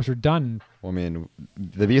fireworks were done. Well, I mean,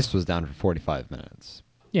 the Beast was down for 45 minutes.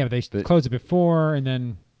 Yeah, but they closed it before,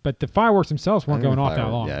 but the fireworks themselves weren't going off that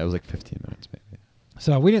long. Yeah, it was like 15 minutes maybe.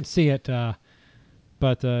 So we didn't see it,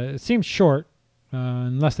 but it seemed short,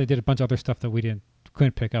 unless they did a bunch of other stuff that we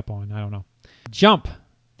couldn't pick up on. I don't know. Jump,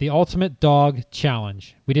 the Ultimate Dog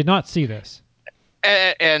Challenge. We did not see this.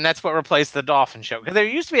 And that's what replaced the Dolphin Show. Because there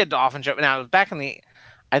used to be a Dolphin Show. Now, back in the,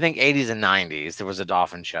 I think, 80s and 90s, there was a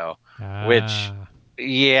Dolphin Show. Which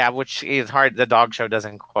is hard. The dog show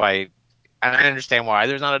doesn't quite... I understand why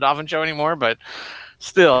there's not a Dolphin Show anymore, but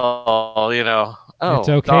still, it's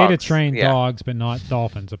okay to train dogs, but not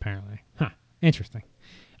dolphins, apparently. Huh. Interesting.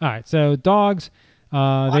 All right, so dogs...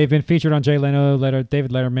 they've been featured on Jay Leno,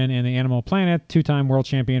 David Letterman, and the Animal Planet. 2-time world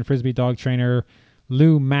champion Frisbee dog trainer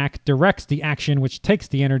Lou Mack directs the action, which takes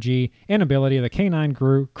the energy and ability of the canine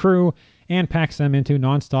crew and packs them into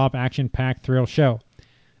nonstop action-packed thrill show.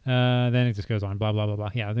 Then it just goes on, blah, blah, blah, blah.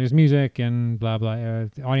 Yeah, there's music and blah, blah,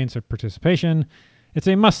 audience participation. It's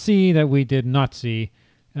a must-see that we did not see.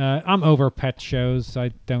 I'm over pet shows.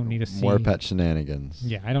 I don't need to see... More pet shenanigans.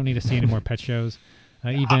 Yeah, I don't need to see any more pet shows.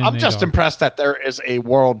 I'm just impressed that there is a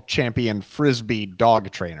world champion Frisbee dog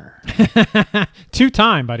trainer.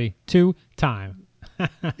 2-time, buddy. 2-time.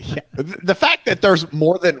 Yeah. The fact that there's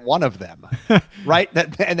more than one of them, right?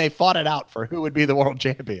 And they fought it out for who would be the world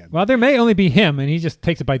champion. Well, there may only be him, and he just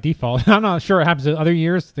takes it by default. I'm not sure what happens in other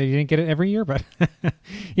years. They didn't get it every year, but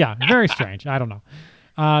yeah, very strange. I don't know.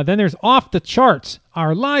 Then there's Off the Charts.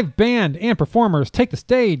 Our live band and performers take the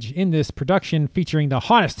stage in this production featuring the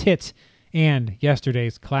hottest hits and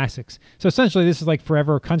yesterday's classics. So essentially, this is like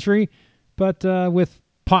Forever Country, but with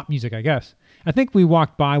pop music, I guess. I think we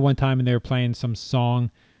walked by one time and they were playing some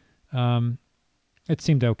song. It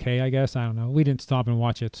seemed okay, I guess. I don't know. We didn't stop and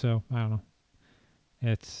watch it, so I don't know.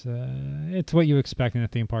 It's what you expect in a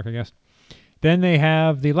theme park, I guess. Then they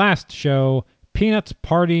have the last show, Peanuts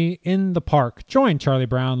Party in the Park. Join Charlie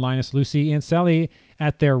Brown, Linus, Lucy, and Sally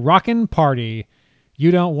at their rockin' party.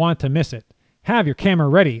 You don't want to miss it. Have your camera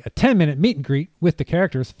ready. A 10-minute meet and greet with the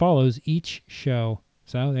characters follows each show.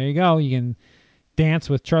 So there you go. You can dance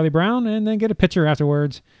with Charlie Brown and then get a picture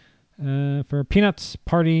afterwards for Peanuts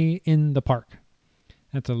Party in the Park.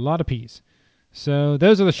 That's a lot of P's. So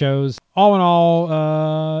those are the shows. All in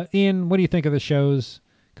all, Ian, what do you think of the shows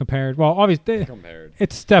compared? Well, obviously,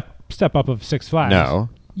 it's step up of Six Flags. No.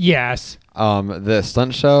 Yes. The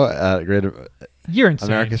stunt show at Great You're insane.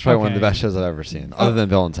 America is probably one of the best shows I've ever seen, other than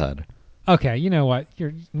Bill and Ted. Okay, you know what?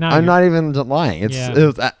 I'm not even lying.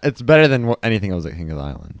 It's better than anything else at Kings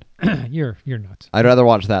Island. You're nuts. I'd rather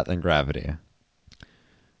watch that than Gravity.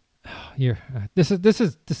 This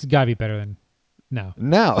has got to be better than.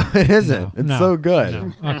 No, it isn't. It's so good.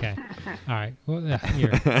 No. Okay, all right. Well,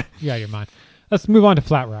 you're out of your mind. Let's move on to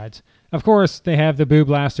flat rides. Of course, they have the Boo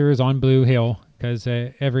Blasters on Blue Hill because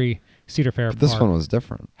every Cedar Fair. But this one was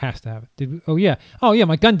different. Has to have it. Oh yeah.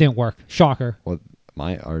 My gun didn't work. Shocker. Well,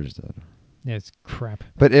 ours did. Yeah, it's crap.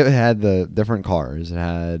 But it had the different cars. It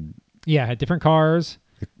had different cars.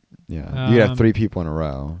 Yeah, you could have 3 people in a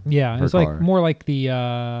row. Yeah, it's like more like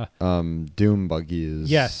the Doom buggies.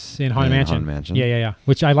 Yes, in Haunted Mansion. Yeah.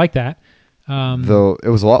 Which I like that. Though it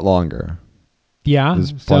was a lot longer. Yeah,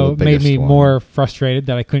 so it made me more frustrated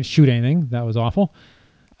that I couldn't shoot anything. That was awful.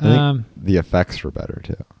 I think the effects were better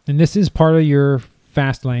too. And this is part of your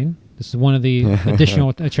fast lane. This is one of the additional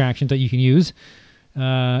attractions that you can use.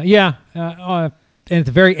 And at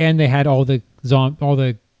the very end, they had all the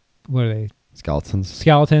what are they?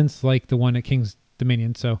 Skeletons, like the one at King's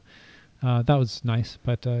Dominion. So that was nice.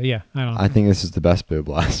 But I don't know. I think this is the best Boo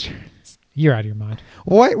Blaster. You're out of your mind.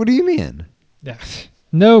 What? What do you mean?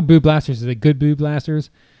 No Boo Blasters is a good Boo Blasters.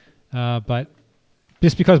 But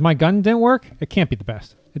just because my gun didn't work, it can't be the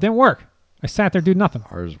best. It didn't work. I sat there, did nothing.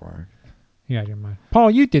 Ours worked. You're out of your mind.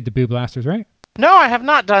 Paul, you did the Boo Blasters, right? No, I have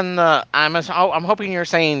not done the. I'm hoping you're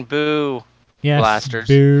saying Boo Blasters.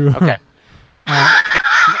 Boo. Okay.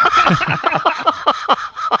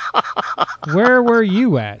 Where were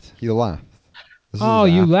you at? You left.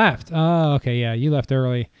 You left. Oh, okay. Yeah, you left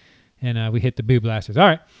early, and we hit the Boo Blasters. All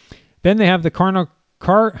right. Then they have the Congo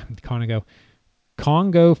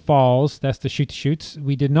Falls. That's the shoot-to-shoots.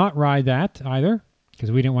 We did not ride that either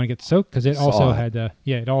because we didn't want to get soaked because it also had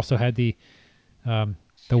the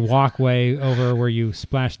walkway over where you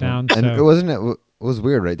splash down. And it was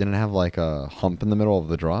weird, right? Didn't it have like a hump in the middle of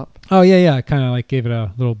the drop? Oh yeah. Kind of like gave it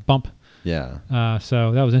a little bump. Yeah.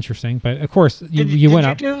 So that was interesting. But of course, you went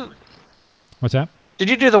up. What's that? Did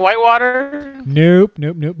you do the whitewater? Nope.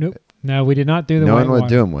 No, we did not do the whitewater. No one would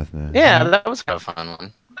do them with me. Yeah, that was kind of a fun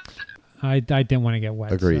one. I didn't want to get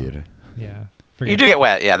wet. Agreed. So, yeah. You do get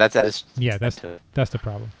wet. Yeah, that's the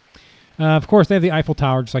problem. Of course, they have the Eiffel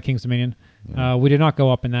Tower, just like King's Dominion. Yeah. We did not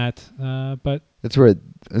go up in that, but it's where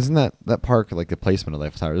isn't that park like the placement of the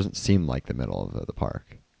Eiffel Tower doesn't seem like the middle of the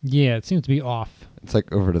park. Yeah, it seems to be off. It's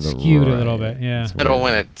like over to the skewed right. a little bit. Yeah, middle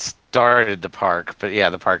when it started the park, but yeah,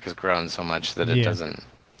 the park has grown so much that it doesn't.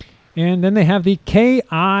 And then they have the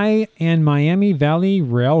KI and Miami Valley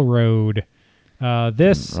Railroad.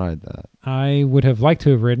 This didn't ride that. I would have liked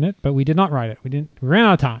to have ridden it, but we did not ride it. We ran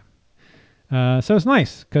out of time. So it's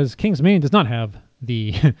nice because Kings Dominion does not have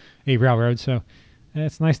a railroad, so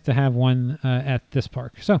it's nice to have one at this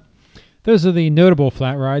park. So those are the notable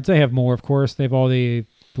flat rides. They have more, of course. They have all the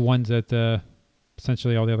ones that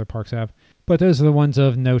essentially all the other parks have. But those are the ones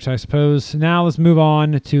of note, I suppose. Now let's move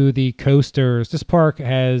on to the coasters. This park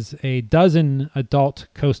has a dozen adult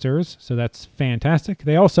coasters, so that's fantastic.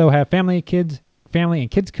 They also have family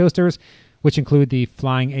and kids coasters, which include the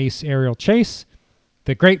Flying Ace Aerial Chase,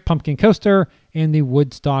 the Great Pumpkin Coaster, and the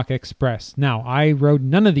Woodstock Express. Now, I rode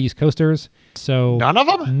none of these coasters, so... None of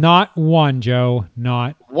them? Not one, Joe.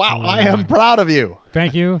 Not Wow, one. I am proud of you.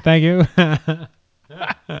 Thank you.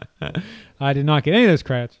 I did not get any of those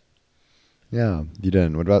credits. Yeah, you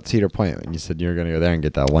didn't. What about Cedar Point when you said you were going to go there and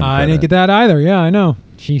get that one? I didn't get that either. Yeah, I know.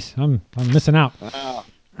 Jeez, I'm missing out. Wow.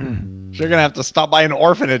 So you're gonna have to stop by an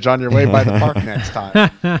orphanage on your way by the park next time.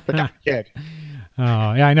 Pick up a kid.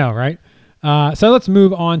 Oh, yeah, I know, right? So let's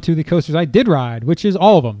move on to the coasters I did ride, which is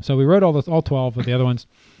all of them. So we rode all 12 of the other ones.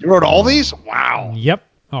 You rode all these? Wow. Yep.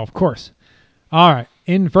 Oh, of course. All right.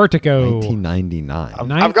 In Vertigo.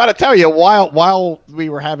 1999. I've got to tell you, while we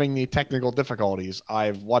were having the technical difficulties,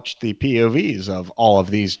 I've watched the POVs of all of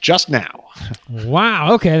these just now.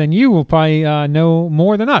 Wow. Okay, then you will probably know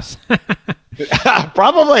more than us.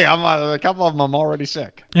 Probably. A couple of them I'm already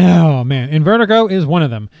sick. Oh, man. Invertigo is one of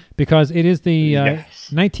them because it is the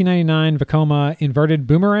 1999 Vekoma inverted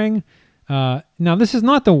boomerang. Now, this is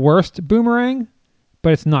not the worst boomerang,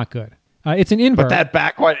 but it's not good. It's an invert. But that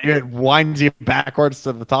backward, it winds you backwards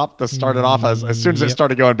to the top to start it off. As soon as it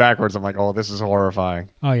started going backwards, I'm like, oh, this is horrifying.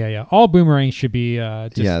 Oh, yeah. All boomerangs should be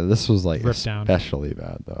just this was like especially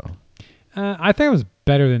bad, though. I think it was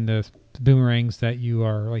better than the boomerangs that you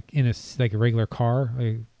are like in a regular car,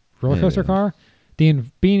 a roller coaster car.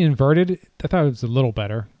 Being inverted, I thought it was a little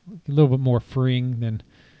better, a little bit more freeing than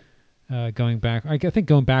going back. I think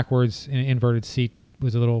going backwards in an inverted seat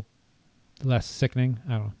was a little less sickening.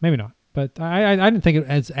 I don't know, maybe not, but I didn't think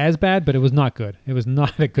it as bad, but it was not good. It was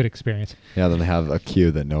not a good experience. Yeah, then they have a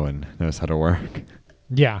queue that no one knows how to work.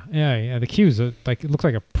 Yeah. The queues it looks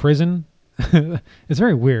like a prison. It's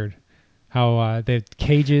very weird. How they have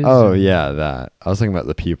cages. Oh, yeah, that. I was thinking about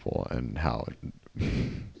the people and how...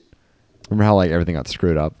 Remember how everything got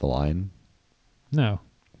screwed up, the line? No.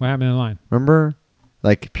 What happened in the line? Remember?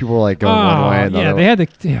 People were going one way and the other they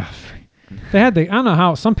had the... I don't know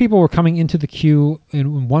how... Some people were coming into the queue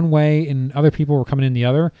in one way and other people were coming in the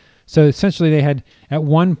other. So essentially they had... At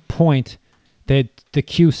one point, the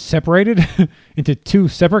queue separated into two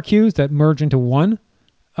separate queues that merged into one.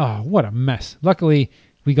 Oh, what a mess. Luckily...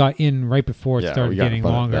 We got in right before it started getting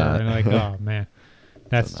longer. And oh, man.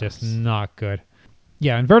 That's just not good.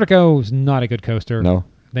 Yeah, and Vertigo is not a good coaster. No.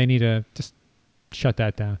 They need to just shut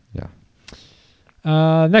that down.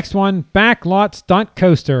 Yeah. Next one, Backlot Stunt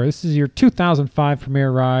Coaster. This is your 2005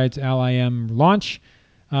 Premier Rides LIM launch.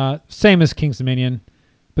 Same as King's Dominion.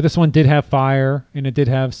 But this one did have fire, and it did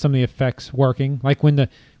have some of the effects working. Like when the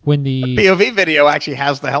POV video actually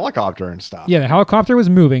has the helicopter and stuff. Yeah, the helicopter was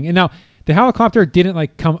moving. And now... The helicopter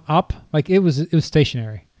didn't come up, it was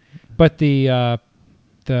stationary, but the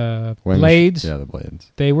blades, the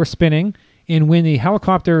blades, they were spinning. And when the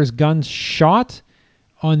helicopter's guns shot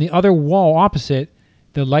on the other wall opposite,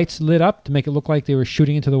 the lights lit up to make it look like they were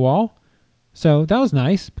shooting into the wall. So that was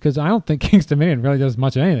nice because I don't think King's Dominion really does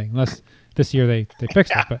much of anything unless this year they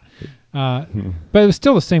fixed it. But it was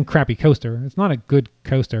still the same crappy coaster. It's not a good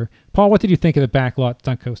coaster. Paul, what did you think of the Backlot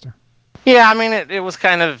Stunt Coaster? Yeah, I mean it was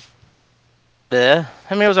kind of. I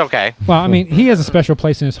mean, it was okay. Well, I mean, he has a special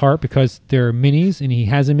place in his heart because they're minis, and he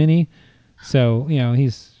has a mini. So,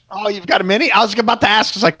 he's... Oh, you've got a mini? I was about to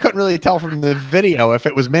ask because I couldn't really tell from the video if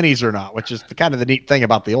it was minis or not, which is kind of the neat thing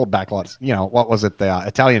about the old Backlots. What was it? The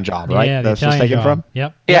Italian Job, right? Yeah, that's just taken from?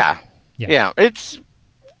 Yep. Yeah. It's...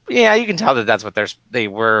 Yeah, you can tell that that's what they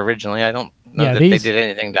were originally. I don't know that they did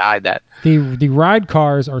anything to hide that. The ride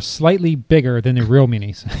cars are slightly bigger than the real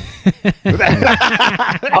minis.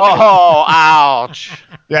 Oh, ouch.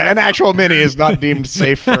 Yeah, an actual mini is not deemed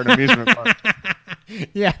safe for an amusement park.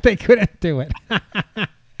 Yeah, they couldn't do it.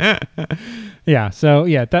 Yeah, so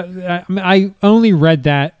I only rode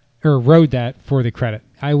that for the credit.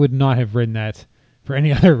 I would not have ridden that for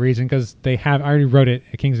any other reason because I already rode it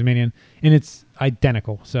at King's Dominion and it's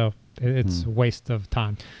identical, so it's a waste of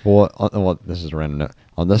time. Well, this is a random note.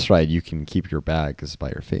 On this ride, you can keep your bags by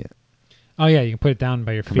your feet. Oh yeah, you can put it down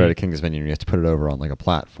by your feet. Compared to King's Dominion, you have to put it over on a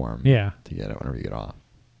platform. Yeah. To get it whenever you get off.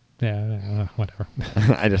 Yeah, whatever.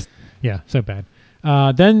 So bad.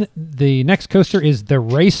 Then the next coaster is the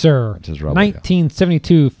Racer, which is rubber,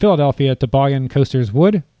 1972 Philadelphia Toboggan Coasters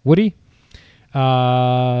Woody.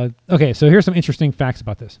 Okay, so here's some interesting facts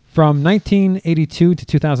about this. From 1982 to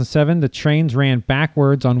 2007, the trains ran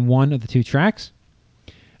backwards on one of the two tracks.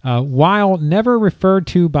 While never referred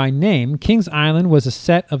to by name, Kings Island was a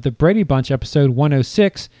set of the Brady Bunch episode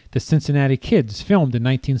 106, The Cincinnati Kids, filmed in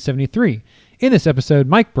 1973. In this episode,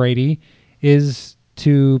 Mike Brady is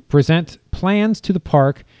to present plans to the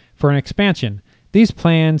park for an expansion. These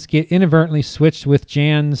plans get inadvertently switched with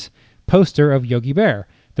Jan's poster of Yogi Bear.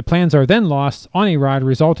 The plans are then lost on a ride,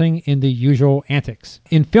 resulting in the usual antics.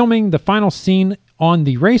 In filming the final scene on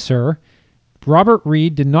the Racer, Robert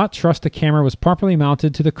Reed did not trust the camera was properly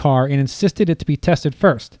mounted to the car and insisted it to be tested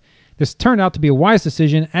first. This turned out to be a wise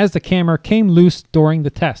decision as the camera came loose during the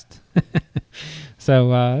test.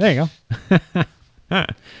 So there you go.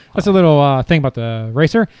 That's a little thing about the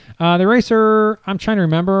racer. The racer, I'm trying to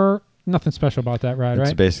remember. Nothing special about that ride, It's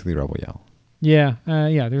right? basically Rebel Yell. Yeah,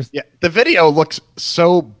 there's. Yeah, the video looks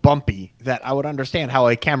so bumpy that I would understand how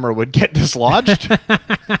a camera would get dislodged.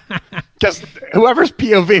 Because whoever's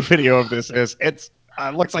POV video of this is, it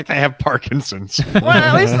looks like they have Parkinson's. Well,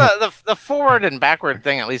 at least the forward and backward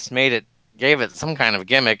thing at least gave it some kind of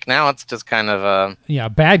gimmick. Now it's just kind of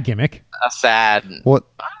bad gimmick. a sad. What?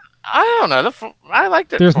 I don't know. I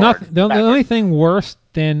liked it. There's forward, nothing. The only thing worse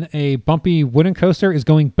than a bumpy wooden coaster is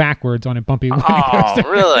going backwards on a bumpy wooden coaster.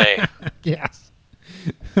 Oh, really? Yes.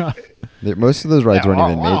 Most of those rides weren't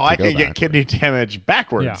even made to I go can get backwards. kidney damage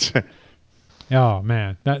backwards. Oh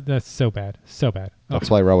man, that's so bad, so bad. That's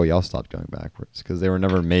why Rebel Yell stopped going backwards, because they were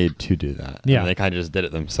never made to do that. Yeah. And they kind of just did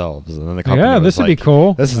it themselves, and then the company was this would like, be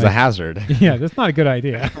cool. This is a hazard. Yeah, that's not a good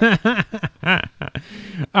idea. All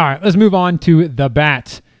right, let's move on to the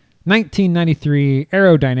Bat, 1993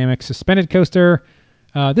 aerodynamic suspended coaster.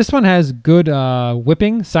 This one has good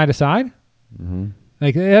whipping side to side. Mm-hmm.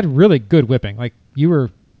 Like it had really good whipping. Like you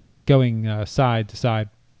were going side to side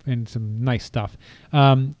and some nice stuff.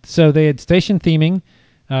 So they had station theming.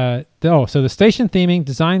 So the station theming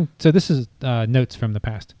designed. So this is notes from the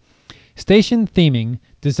past. Station theming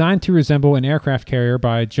designed to resemble an aircraft carrier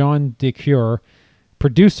by John DeCure,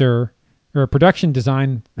 production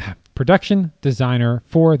designer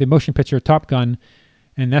for the motion picture Top Gun,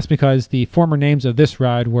 and that's because the former names of this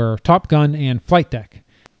ride were Top Gun and Flight Deck.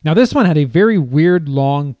 Now this one had a very weird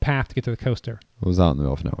long path to get to the coaster. It was out in the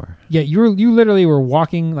middle of nowhere. Yeah, you literally were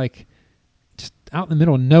walking like just out in the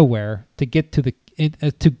middle of nowhere to get to the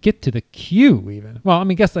queue even. Well, I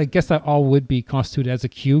guess that all would be constituted as a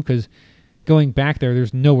queue because going back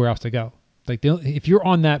there's nowhere else to go. Like if you're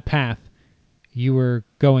on that path, you were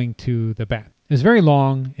going to the Bat. It was very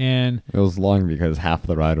long and it was long because half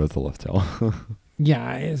the ride was the lift hill.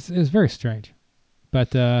 Yeah, it's very strange, but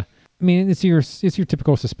it's your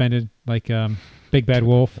typical suspended like Big Bad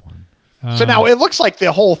Wolf. So now it looks like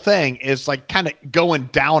the whole thing is like kind of going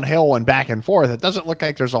downhill and back and forth. It doesn't look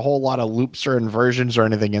like there's a whole lot of loops or inversions or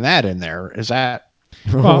anything in there. Is that?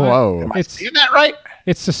 Well, whoa! Am I seeing that right?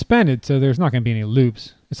 It's suspended, so there's not going to be any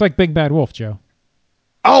loops. It's like Big Bad Wolf, Joe.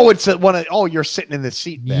 Oh, it's you're sitting in the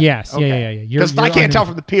seat then. Yes, okay. yeah. Because I can't tell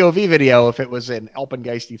from the POV video if it was an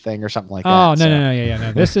Alpengeisty thing or something like that. Oh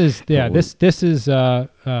no. This is this is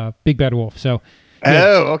Big Bad Wolf. So. Yeah.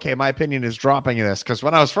 Oh, okay. My opinion is dropping in this because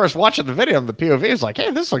when I was first watching the video, the POV is like,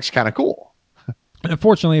 "Hey, this looks kind of cool." And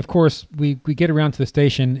unfortunately, of course, we get around to the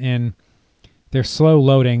station and they're slow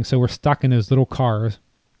loading, so we're stuck in those little cars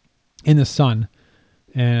in the sun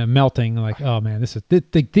and melting. Like, oh man, this is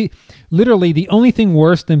literally the only thing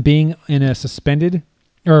worse than being in a suspended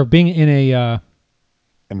or being in a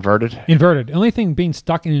inverted. The only thing being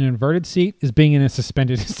stuck in an inverted seat is being in a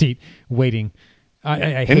suspended seat waiting.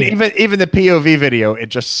 I hate even the POV video, it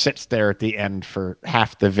just sits there at the end for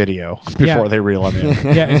half the video before they reel them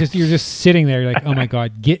in. Yeah, it's just you're just sitting there, you're like, oh my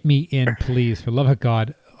god, get me in, please, for the love of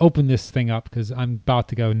God, open this thing up because I'm about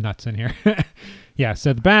to go nuts in here. Yeah,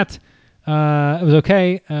 so the Bat, it was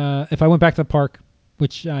okay. If I went back to the park,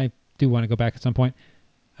 which I do want to go back at some point,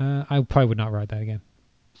 I probably would not ride that again.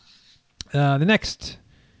 The next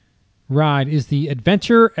ride is the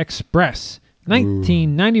Adventure Express.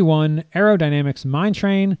 1991 Aerodynamics Mine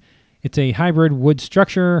Train. It's a hybrid wood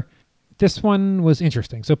structure. This one was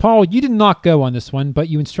interesting. So, Paul, you did not go on this one, but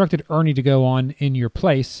you instructed Ernie to go on in your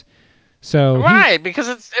place. So right, because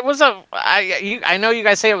it was I know you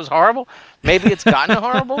guys say it was horrible. Maybe it's gotten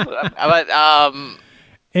horrible, but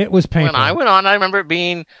it was painful. When I went on, I remember it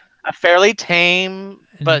being a fairly tame,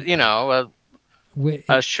 but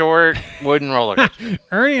a short wooden roller coaster.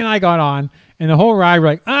 Ernie and I got on, and the whole ride, we're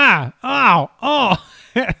like, oh,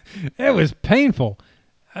 it was painful.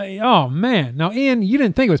 Oh man! Now, Ian, you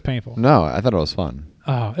didn't think it was painful. No, I thought it was fun.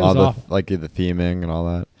 Oh, it was awful. Like the theming and all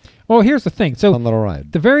that. Well, here's the thing. So, fun little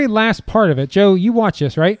ride. The very last part of it, Joe, you watch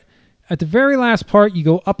this, right? At the very last part, you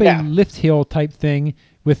go up a lift hill type thing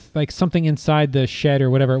with like something inside the shed or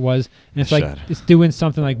whatever it was, and it's like it's doing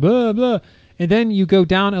something like blah blah. And then you go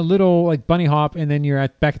down a little like bunny hop, and then you're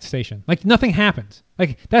back at the station. Like nothing happens.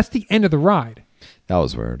 Like that's the end of the ride. That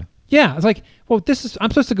was weird. Yeah, it's like, well, I'm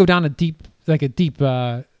supposed to go down a deep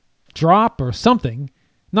drop or something,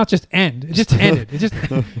 not just end. It just ended. It just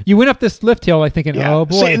you went up this lift hill, like thinking, oh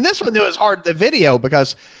boy. See, and this one, it was hard the video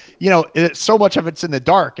because so much of it's in the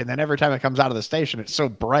dark, and then every time it comes out of the station, it's so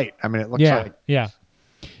bright. I mean, it looks like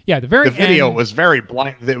the video was very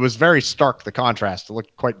blind. It was very stark. The contrast, it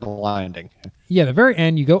looked quite blinding. Yeah, the very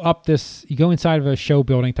end, you go inside of a show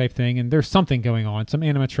building type thing, and there's something going on, some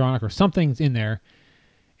animatronic or something's in there,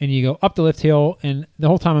 and you go up the lift hill, and the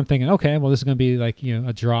whole time I'm thinking, okay, well, this is going to be like,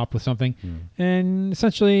 a drop with something. And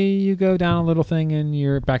essentially you go down a little thing and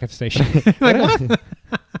you're back at the station. Like, what?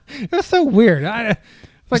 It was so weird.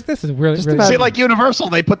 Like, this is really, really See, like Universal,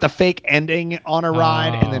 they put the fake ending on a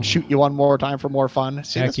ride and then shoot you one more time for more fun.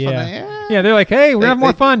 See, that's fun. Yeah, they're like, hey, we're having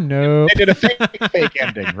more fun. Nope. They did a fake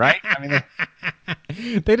ending, right? I mean,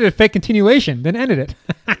 they did a fake continuation, then ended it.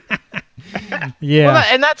 Yeah. Well,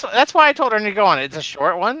 and that's why I told her to go on it. It's a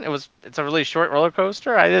short one. It's a really short roller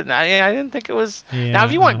coaster. I didn't think it was. Yeah, now,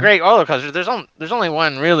 if you want great roller coasters, there's only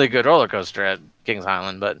one really good roller coaster at Kings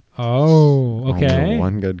Island, but okay. Only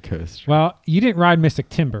one good coaster. Well, you didn't ride Mystic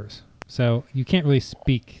Timbers, so you can't really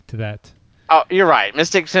speak to that. Oh, you're right.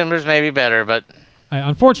 Mystic Timbers may be better, but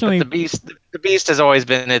unfortunately, the Beast has always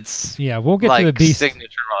been its we'll get to the Beast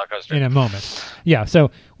signature roller coaster in a moment. Yeah, so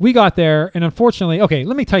we got there, and unfortunately, okay,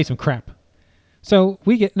 let me tell you some crap. So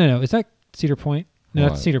we get is that Cedar Point? No,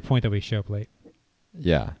 that's Cedar Point that we show up late.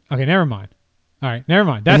 Yeah. Okay, never mind. All right, never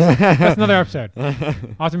mind. That's another episode. I'll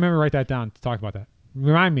have to remember to write that down to talk about that.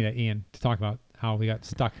 Remind me that, Ian, to talk about how we got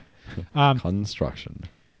stuck. Construction.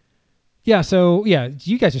 Yeah, so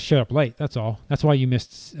you guys just showed up late. That's all. That's why you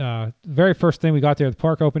missed very first thing we got there, the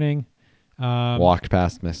park opening. Walked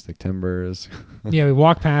past Mystic Timbers. Yeah, we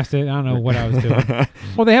walked past it. I don't know what I was doing.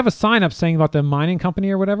 Well, they have a sign up saying about the mining company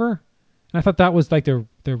or whatever. And I thought that was like the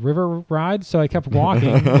river ride, so I kept walking,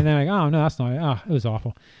 and then oh no, that's not it. Oh, it was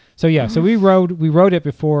awful. So so we rode it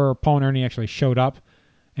before Paul and Ernie actually showed up,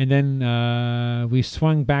 and then we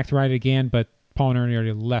swung back to ride it again, but Paul and Ernie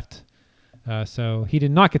already left, so he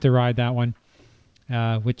did not get to ride that one,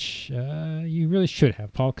 which you really should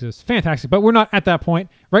have, Paul, because it's fantastic. But we're not at that point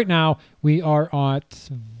right now. We are at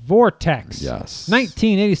Vortex,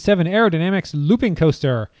 1987 aerodynamics looping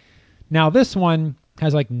coaster. Now this one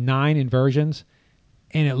has like 9 inversions,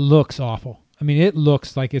 and it looks awful. I mean, it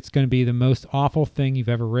looks like it's going to be the most awful thing you've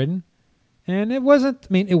ever ridden. And it wasn't,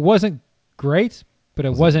 it wasn't great, but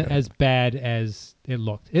it wasn't as bad as it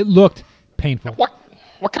looked. It looked painful.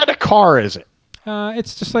 What kind of car is it?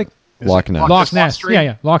 It's just like Loch Ness. Loch Ness.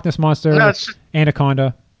 Yeah. Loch Ness Monster,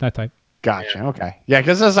 Anaconda, that type. Gotcha. Okay. Yeah,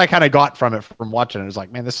 because as I kind of got from watching it, was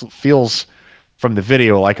like, man, this feels from the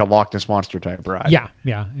video like a Loch Ness Monster type ride. Yeah.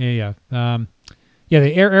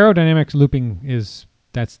 The aerodynamics looping is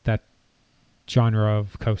that genre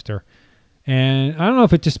of coaster, and I don't know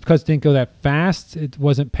if it just because it didn't go that fast, it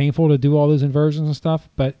wasn't painful to do all those inversions and stuff,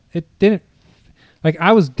 but it didn't. Like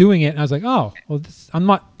I was doing it, and I was like, oh, well, I'm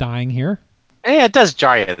not dying here. Yeah, it does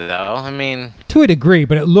jar you though. I mean, to a degree,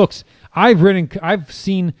 but it looks. I've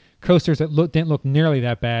seen coasters that didn't look nearly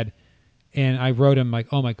that bad, and I rode them like,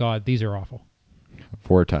 oh my god, these are awful.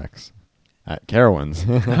 Vortex. At Carowinds.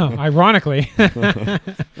 Ironically.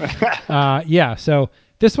 So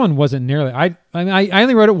this one wasn't nearly. I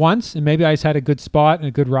only rode it once, and maybe I just had a good spot and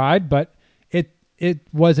a good ride, but it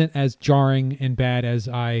wasn't as jarring and bad as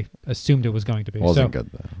I assumed it was going to be. Wasn't good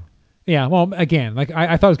though. Yeah, well, again, like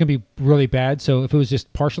I thought it was going to be really bad, so if it was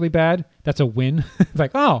just partially bad, that's a win. It's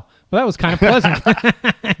like, oh, well, that was kind of pleasant.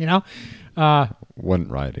 Wouldn't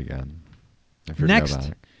ride again.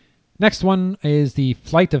 Next one is the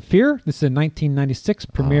Flight of Fear. This is a 1996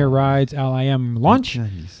 Premier Rides LIM launch.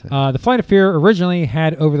 The Flight of Fear originally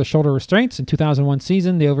had over-the-shoulder restraints. In 2001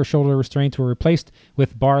 season, the over-shoulder restraints were replaced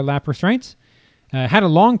with bar lap restraints. Had a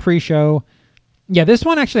long pre-show. Yeah, this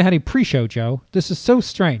one actually had a pre-show, Joe. This is so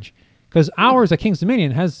strange because ours at Kings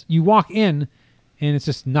Dominion you walk in and it's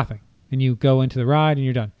just nothing. And you go into the ride and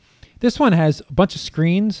you're done. This one has a bunch of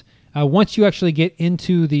screens. Once you actually get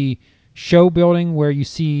into the show building where you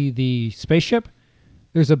see the spaceship,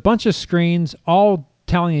 there's a bunch of screens all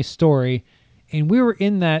telling a story, and we were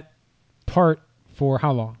in that part for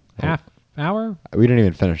how long? Half hour? We didn't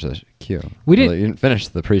even finish the queue. You didn't finish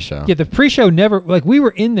the pre-show. Yeah, the pre-show never, like we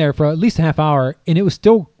were in there for at least a half hour, and it was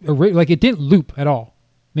still like it didn't loop at all.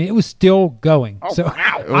 I mean, it was still going. So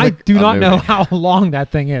wow. I do not know how long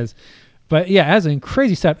that thing is. But yeah, it has a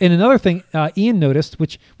crazy setup. And another thing Ian noticed,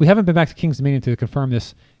 which we haven't been back to Kings Dominion to confirm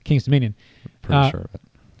this, Kings Dominion. Pretty sure of it.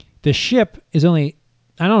 The ship is only,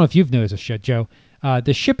 I don't know if you've noticed this shit, Joe.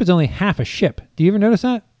 The ship is only half a ship. Do you ever notice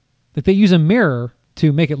that? Like they use a mirror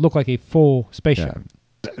to make it look like a full spaceship.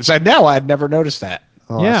 Yeah. So now I'd never noticed that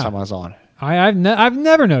last time I was on. I've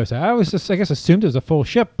never noticed that. I was just, I guess, assumed it was a full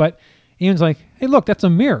ship. But Ian's like, hey, look, that's a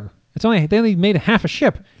mirror. They only made half a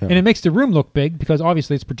ship, and it makes the room look big because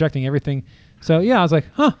obviously it's projecting everything. So yeah, I was like,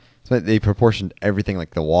 huh. So they proportioned everything,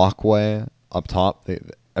 like the walkway up top.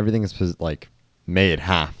 Everything is like made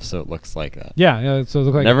half, so it looks like that. Yeah. So it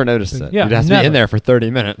looked like never noticed it. Yeah, you'd have to be in there for 30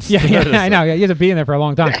 minutes. Yeah, I know. Yeah, you have to be in there for a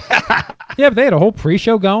long time. Yeah, but they had a whole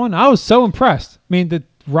pre-show going. I was so impressed. I mean,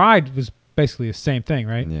 ride was basically the same thing,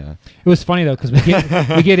 right? Yeah. It was funny though because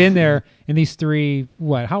we get in there and these three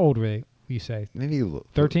how old were they? You say Maybe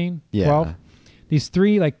 13, yeah. 12? These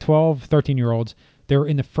three like 12, 13-year-olds. They were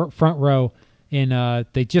in the front row and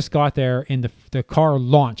they just got there and the car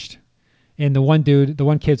launched. And the one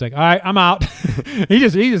kid's like, all right, I'm out. he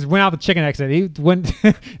just went out the chicken exit.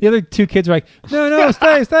 The other two kids were like, no,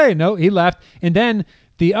 stay. No, he left. And then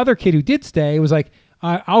the other kid who did stay was like,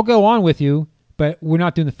 I'll go on with you, but we're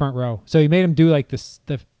not doing the front row. So he made him do like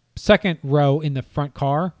the second row in the front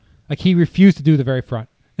car. Like he refused to do the very front.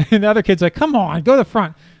 And the other kid's like, come on, go to the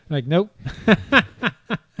front. I'm like, nope.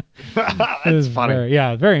 That's funny.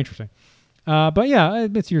 Very interesting. But yeah,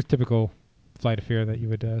 it's your typical flight of fear that you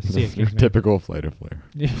would see at Kings. Typical flight of fear.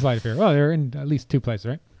 Yeah, flight of fear. Well, they're in at least two places,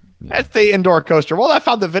 right? Yeah. That's the indoor coaster. Well, I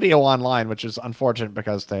found the video online, which is unfortunate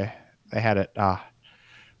because they had it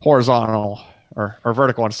horizontal or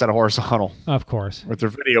vertical instead of horizontal. Of course. With their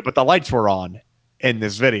video, but the lights were on in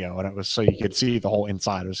this video, and it was so you could see the whole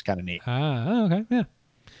inside. It was kind of neat. Okay, yeah.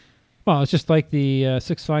 Well, it's just like the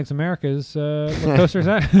Six Flags America's what coaster is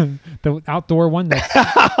that? The outdoor one that's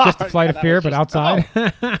just a flight of fear, but outside.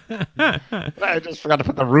 I just forgot to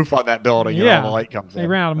put the roof on that building. Yeah, and all the light comes in. They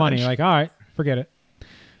ran out of money. Like, all right, forget it.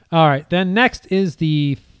 All right, then next is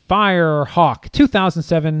the Firehawk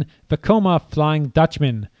 2007 Vekoma Flying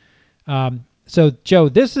Dutchman. So, Joe,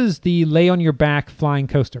 this is the lay on your back flying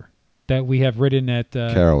coaster that we have ridden at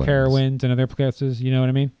Carowinds and other places. You know what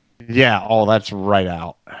I mean? Yeah. Oh, that's right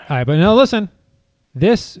out. All right, but no, listen.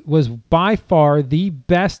 This was by far the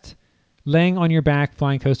best laying on your back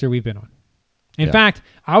flying coaster we've been on. In fact,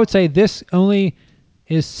 I would say this only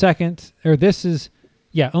is second, or this is,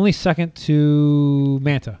 only second to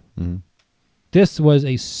Manta. Mm-hmm. This was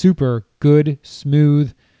a super good,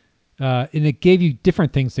 smooth, and it gave you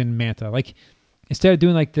different things than Manta. Like instead of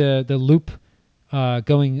doing like the loop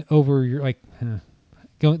going over your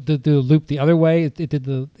go the loop the other way. It did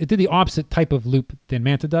the opposite type of loop than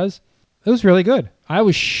Manta does. It was really good. I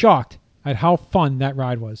was shocked at how fun that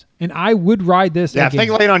ride was, and I would ride this. Yeah, again. I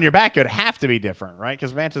think laying on your back would have to be different, right?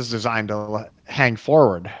 Because Manta's designed to hang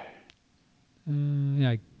forward.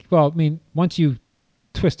 Yeah. Well, I mean, once you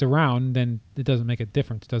twist around, then it doesn't make a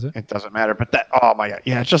difference, does it? It doesn't matter. But oh my god,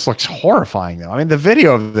 yeah, it just looks horrifying though. I mean, the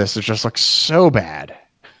video of this just looks so bad.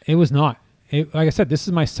 It was not. Like I said, this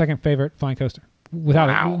is my second favorite flying coaster.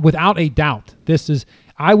 Without a doubt.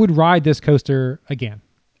 I would ride this coaster again.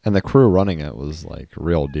 And the crew running it was like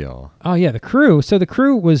real deal. Oh yeah, the crew. So the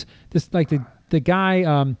crew was this like the guy.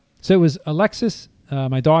 So it was Alexis,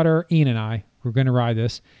 my daughter, Ian, and I were going to ride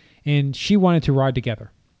this, and she wanted to ride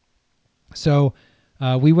together. So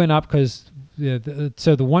we went up because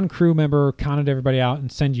the one crew member counted everybody out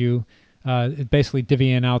and send you basically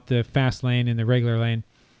divvying out the fast lane and the regular lane.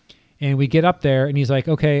 And we get up there, and he's like,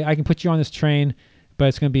 okay, I can put you on this train, but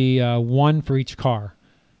it's going to be one for each car.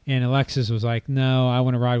 And Alexis was like, no, I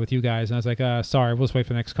want to ride with you guys. And I was like, sorry, we'll just wait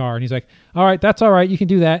for the next car. And he's like, all right, that's all right. You can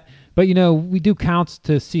do that. But, we do counts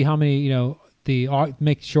to see how many,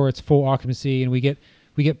 make sure it's full occupancy. And we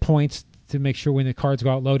get points to make sure when the cards go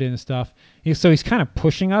out loaded and stuff. And so he's kind of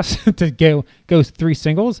pushing us to go 3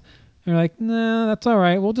 singles. And we're like, no, that's all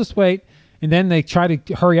right. We'll just wait. And then they try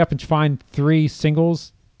to hurry up and find 3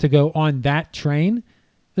 singles to go on that train.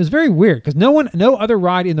 It was very weird because no other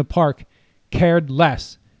ride in the park cared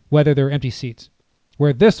less whether there were empty seats.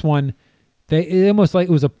 Where this one, it almost like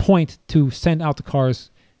it was a point to send out the cars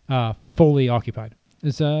fully occupied.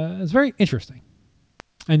 It's very interesting.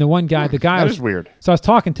 And the one guy, that is weird. So I was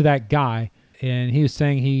talking to that guy, and he was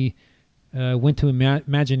saying he went to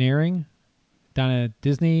Imagineering down at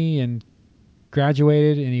Disney and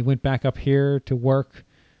graduated, and he went back up here to work.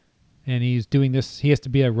 And he's doing this. He has to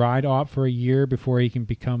be a ride op for a year before he can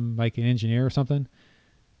become like an engineer or something.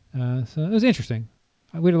 So it was interesting.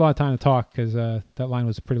 We had a lot of time to talk because that line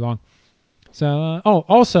was pretty long. So,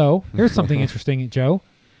 also, here's something interesting, Joe.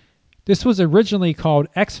 This was originally called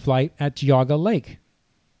X-Flight at Geauga Lake.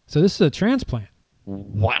 So this is a transplant.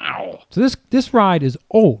 Wow. So this ride is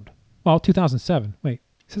old. Well, 2007. Wait,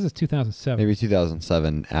 it says it's 2007. Maybe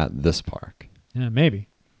 2007 at this park. Yeah, maybe.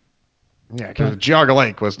 Yeah, because Geauga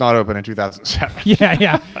Lake was not open in 2007.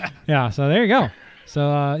 Yeah. So there you go.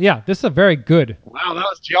 So this is a very good. Wow, that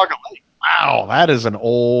was Geauga Lake. Wow, that is an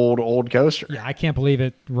old coaster. Yeah, I can't believe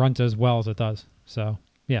it runs as well as it does. So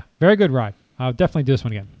yeah, very good ride. I'll definitely do this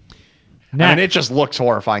one again. I mean, it just looks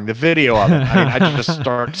horrifying. The video of it. I mean, I just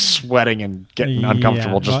start sweating and getting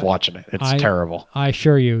uncomfortable just watching it. It's terrible. I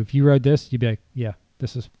assure you, if you rode this, you'd be like, yeah,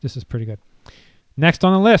 this is pretty good. Next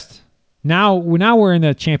on the list. Now we're in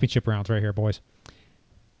the championship rounds right here, boys.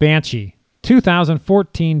 Banshee,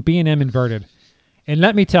 2014 B&M Inverted. And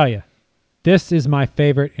let me tell you, this is my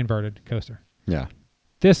favorite inverted coaster. Yeah.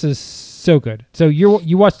 This is so good. So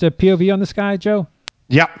you watched the POV on this guy, Joe?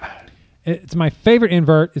 Yep. It's my favorite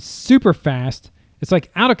invert. It's super fast. It's like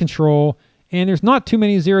out of control, and there's not too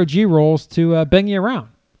many 0G rolls to bang you around.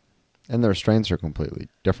 And their restraints are completely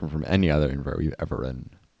different from any other invert we've ever ridden.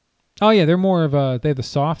 Oh yeah, they're more of they have the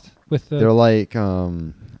soft with the. They're like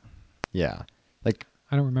yeah, like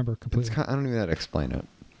I don't remember completely. I don't even know how to explain it.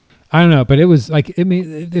 I don't know, but it was like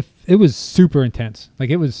it was super intense. Like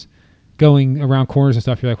it was going around corners and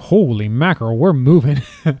stuff. You're like, holy mackerel, we're moving.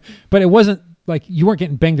 But it wasn't like you weren't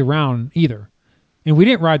getting banged around either. And we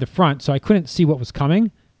didn't ride the front, so I couldn't see what was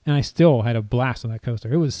coming. And I still had a blast on that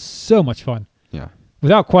coaster. It was so much fun. Yeah,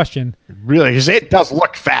 without question. Really, because it does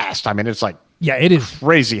look fast. I mean, it's like it is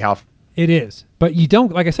crazy how it is. But you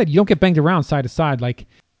don't, like I said, you don't get banged around side to side like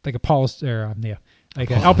a Paul's or like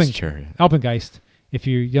an Alpengeist. If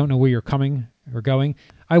you don't know where you're coming or going,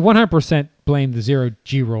 I 100% blame the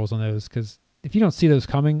 0G rolls on those, because if you don't see those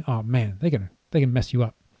coming, oh man, they can mess you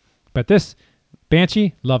up. But this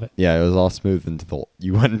Banshee, love it. Yeah, it was all smooth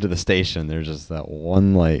you went into the station. There's just that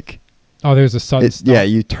one there's a sudden stop. Yeah,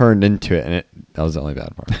 you turned into it, and that was the only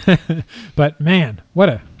bad part. But man, what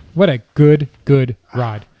a good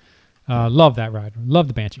ride. Love that ride. Love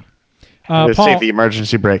the Banshee. Paul, save the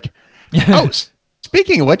emergency brake. Oh,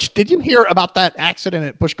 speaking of which, did you hear about that accident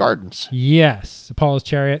at Busch Gardens? Yes, Apollo's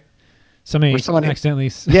Chariot. Someone accidentally.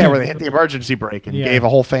 Where they hit the emergency brake and gave a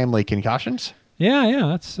whole family concussions. Yeah,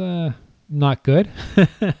 that's not good.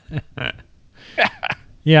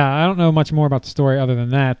 Yeah, I don't know much more about the story other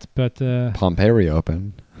than that, but Pompeii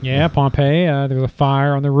reopened. Yeah, Pompeii. There was a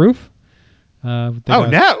fire on the roof. No,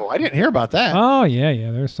 I didn't hear about that. Oh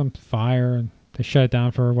yeah. There's some fire, and they shut it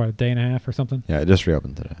down for a day and a half or something. Yeah, it just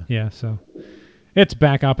reopened today. Yeah, so it's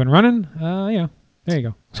back up and running. There you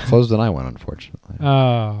go. It's closed when I went, unfortunately.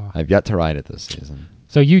 Oh. I've yet to ride it this season.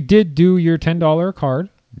 So you did do your $10 card.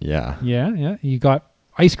 Yeah. Yeah. You got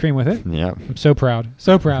ice cream with it. Yeah. I'm so proud.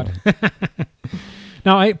 So proud.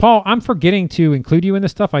 Now, Paul, I'm forgetting to include you in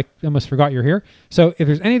this stuff. I almost forgot you're here. So if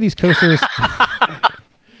there's any of these coasters,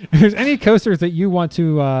 if there's any coasters that you want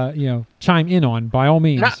to, chime in on, by all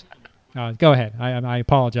means, go ahead. I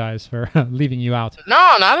apologize for leaving you out.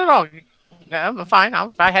 No, not at all. I'm fine.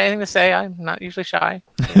 If I had anything to say, I'm not usually shy.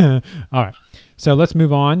 All right. So let's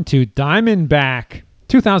move on to Diamondback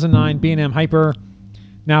 2009 B&M Hyper.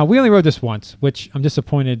 Now, we only rode this once, which I'm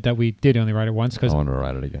disappointed that we did only ride it once, because I want to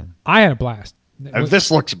ride it again. I had a blast.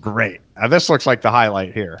 This looks great. This looks like the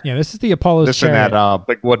highlight here. Yeah, this is the Apollo's Chariot. This and that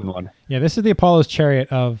big wooden one. Yeah, this is the Apollo's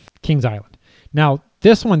Chariot of Kings Island. Now,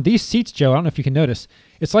 this one, these seats, Joe, I don't know if you can notice,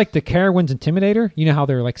 it's like the Carowinds Intimidator. You know how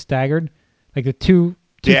they're like staggered? Like the two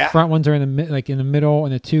front ones are in the middle,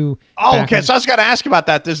 and the two. Oh, okay. Ones. So I was going to ask about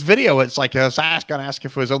that. This video, it's like I was going to ask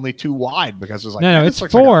if it was only too wide, because it's like no, it's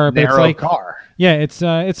 4, like but it's like car. Yeah,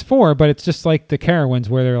 it's 4, but it's just like the Carowinds,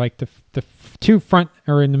 where they're like the two front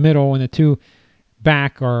are in the middle, and the two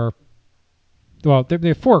back are, well,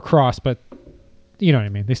 they're 4 across, but you know what I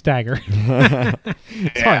mean. They stagger.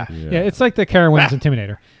 It's fun. Yeah, it's like the Carowinds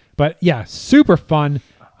Intimidator. But yeah, super fun.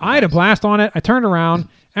 I had a blast on it. I turned around,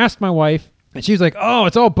 asked my wife, and she was like, "Oh,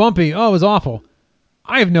 it's all bumpy. Oh, it was awful."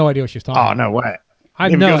 I have no idea what she was talking about. Oh, no way.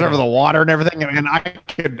 It goes over the water and everything. I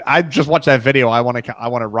mean, I just watched that video. I want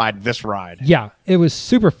to ride this ride. Yeah, it was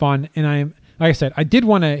super fun, and like I said, I did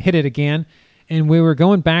want to hit it again. And we were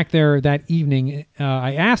going back there that evening.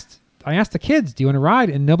 I asked the kids, "Do you want to ride?"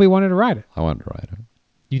 And nobody wanted to ride it. I wanted to ride it.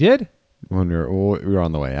 You did? When we were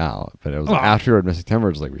on the way out, but it was after we rode Mystic Timber.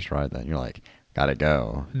 It was like, we should ride that. And you're like, gotta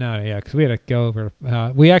go. No, yeah, because we had to go over.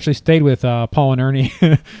 We actually stayed with Paul and Ernie,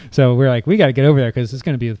 so we were like, we got to get over there, because it's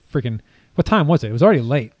going to be a freaking. What time was it? It was already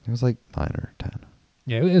late. It was like 9 or 10.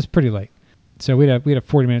 Yeah, it was pretty late. So we had a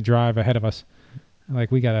 40-minute drive ahead of us. Like,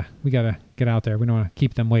 we gotta get out there. We don't want to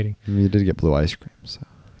keep them waiting. You did get blue ice cream, so.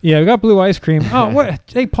 Yeah, we got blue ice cream. Oh, what?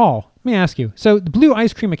 Hey, Paul, let me ask you. So the blue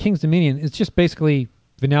ice cream at King's Dominion is just basically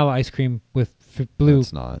vanilla ice cream with blue. No,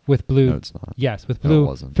 it's not. With blue. No, it's not. Yes, with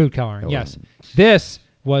blue food coloring. It yes. wasn't. This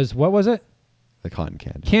was, what was it? The cotton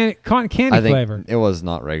candy. Cotton candy flavor. It was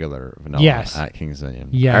not regular vanilla at King's Dominion.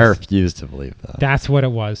 Yes. I refuse to believe that. That's what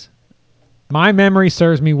it was. My memory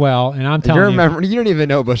serves me well, and I'm telling you. You don't even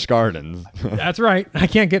know Busch Gardens. That's right. I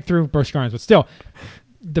can't get through Busch Gardens, but still.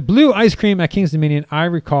 The blue ice cream at King's Dominion, I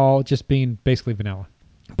recall just being basically vanilla.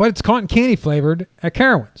 But it's cotton candy flavored at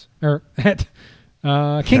Carowinds, or at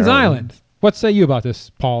Kings Island. What say you about this,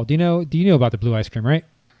 Paul? Do you know about the blue ice cream, right?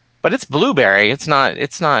 But it's blueberry. It's not.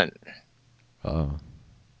 Oh.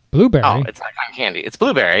 Blueberry? Oh, it's not cotton candy. It's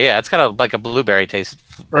blueberry. Yeah, it's got like a blueberry taste.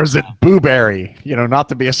 Or is it blueberry? Not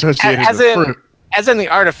to be associated with fruit. as in the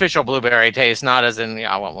artificial blueberry taste, not as in.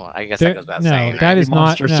 Yeah, well, I guess that goes without no, saying. that is not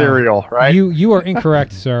Monster cereal, right? You are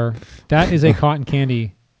incorrect, sir. That is a cotton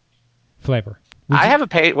candy flavor. I have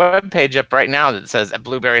a web page up right now that says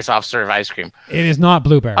blueberry soft serve ice cream. It is not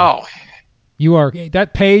blueberry. Oh,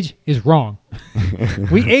 that page is wrong.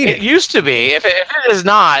 We ate it. It used to be. If it is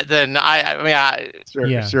not, then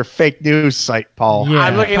It's your fake news site, Paul. Yeah,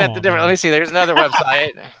 I'm looking at the different. man. Let me see. There's another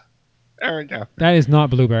website. There we go. That is not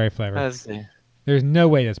blueberry flavor. Let's see. There's no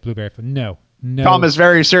way that's blueberry flavor. No. Tom is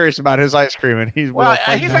very serious about his ice cream, and he says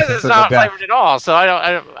it's not flavored at all. So I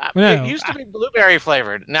don't. No. It used to be blueberry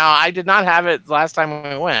flavored. Now I did not have it last time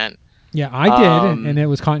we went. Yeah, I did, and it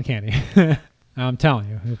was cotton candy. I'm telling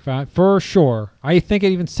you, for sure. I think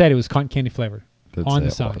it even said it was cotton candy flavored on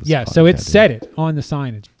the sign. Yeah, so it said it on the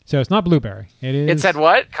signage. So it's not blueberry. It is. It said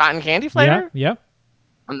what? Cotton candy flavor? Yep.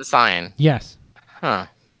 On the sign. Yes. Huh.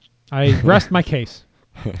 I rest my case.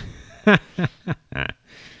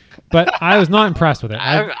 But I was not impressed with it.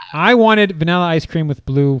 I wanted vanilla ice cream with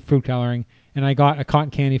blue food coloring, and I got a cotton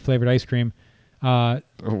candy flavored ice cream.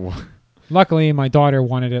 Luckily, my daughter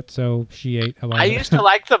wanted it, so she ate a lot of it. I used to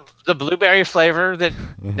like the blueberry flavor that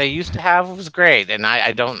they used to have. It was great, and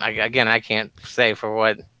I can't say for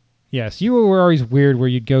what. Yes, you were always weird where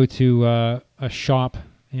you'd go to a shop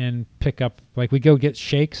and pick up, like we'd go get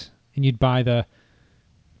shakes, and you'd buy the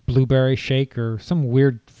blueberry shake or some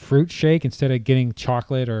weird fruit shake instead of getting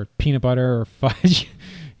chocolate or peanut butter or fudge.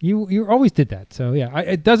 you always did that. So yeah,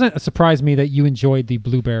 it doesn't surprise me that you enjoyed the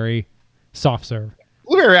blueberry soft serve.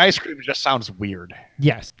 Blueberry ice cream just sounds weird.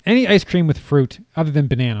 Yes, any ice cream with fruit other than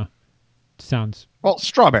banana sounds. Well,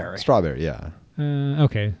 strawberry. Strawberry, yeah.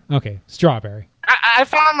 Okay, strawberry. I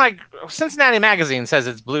found like Cincinnati Magazine says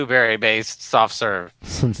it's blueberry based soft serve.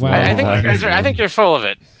 Cincinnati I think you're full of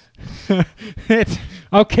it. It's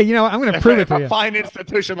okay. You know, I'm going to prove it to you. A fine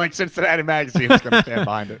institution like Cincinnati Magazine is going to stand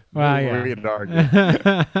behind it. Well, yeah. We can argue.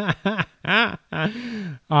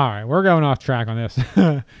 All right, we're going off track on this,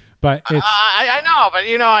 but it's. I know, but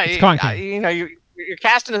you're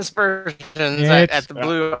casting aspersions at the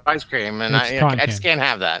blue ice cream, and I just can't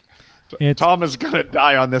have that. Tom is going to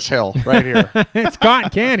die on this hill right here. It's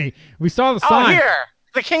cotton candy. We saw the sign. Oh, here,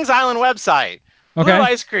 the Kings Island website. Blue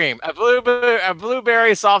ice cream, a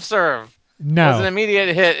blueberry soft serve. No, was an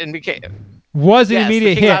immediate hit and became. Was an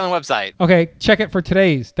immediate Kings hit. Island website. Okay, check it for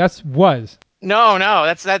today's. No,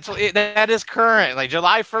 that is current. Like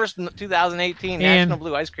July 1st, 2018, National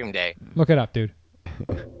Blue Ice Cream Day. Look it up, dude.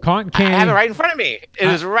 Cotton candy. I have it right in front of me. It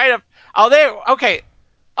is right up. Oh, there. Okay.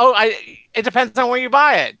 It depends on where you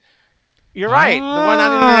buy it. You're right. The one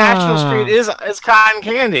on International Street is cotton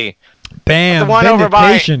candy. Bam. The one over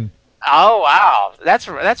by. Oh wow, that's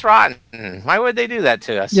rotten. Why would they do that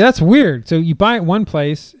to us? Yeah, that's weird. So you buy it one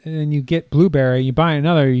place and you get blueberry. You buy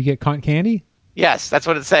another, you get cotton candy. Yes, that's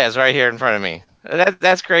what it says right here in front of me.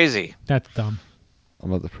 That's crazy. That's dumb.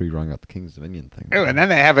 I'm about to pre-run out the Kings Dominion thing. Oh, and then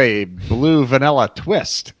they have a blue vanilla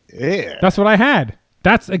twist. Yeah. That's what I had.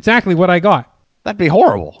 That's exactly what I got. That'd be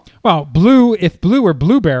horrible. Well, if blue were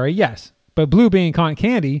blueberry, yes. But blue being cotton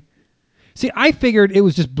candy. See, I figured it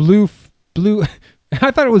was just blue. I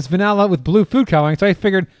thought it was vanilla with blue food coloring, so I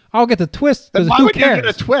figured I'll get the twist. Then why who would cares? you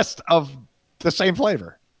get a twist of the same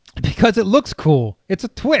flavor? Because it looks cool. It's a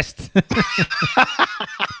twist.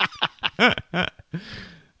 I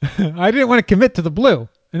didn't want to commit to the blue.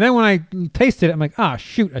 And then when I tasted it, I'm like,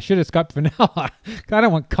 shoot, I should have got vanilla. I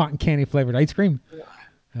don't want cotton candy flavored ice cream.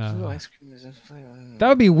 Ice cream is flavored. That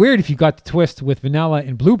would be weird if you got the twist with vanilla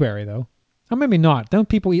and blueberry, though. Or maybe not. Don't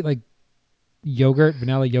people eat like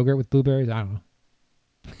vanilla yogurt with blueberries? I don't know.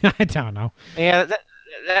 I don't know. Yeah,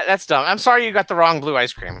 that's dumb. I'm sorry you got the wrong blue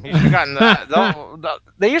ice cream. You should have gotten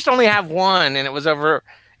they used to only have one, and it was over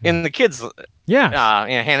in the kids. Yeah.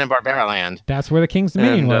 Hanna-Barbera land. That's where the King's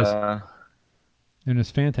Dominion was. And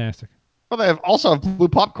it's fantastic. Well, they also have blue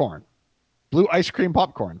popcorn. Blue ice cream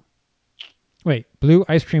popcorn. Wait, blue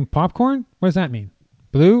ice cream popcorn? What does that mean?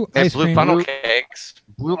 Blue ice cream. Blue funnel cakes.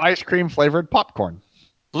 Blue ice cream flavored popcorn.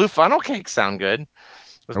 Blue funnel cakes sound good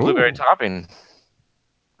with blueberry topping.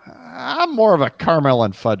 I'm more of a caramel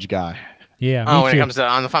and fudge guy. Yeah. Oh, when it comes to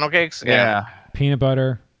on the funnel cakes? Yeah. Peanut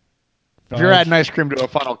butter. Fudge. If you're adding ice cream to a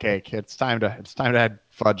funnel cake, it's time to add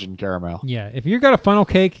fudge and caramel. Yeah. If you got a funnel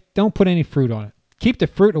cake, don't put any fruit on it. Keep the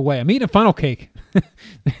fruit away. I'm eating a funnel cake.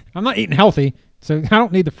 I'm not eating healthy, so I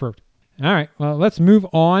don't need the fruit. All right. Well, let's move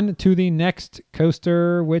on to the next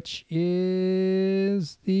coaster, which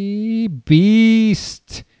is the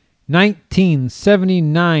Beast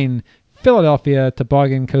 1979 Philadelphia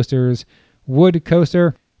Toboggan Coasters wood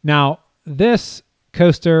coaster. Now, this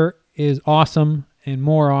coaster is awesome and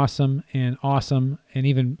more awesome and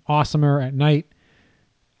even awesomer at night.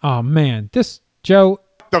 Oh man, this Joe.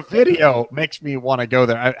 The video makes me want to go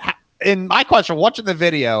there. And my question, watching the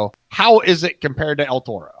video, how is it compared to El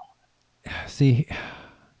Toro? See,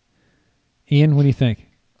 Ian, what do you think?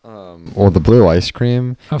 Well, the blue ice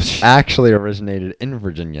cream Oh, actually originated in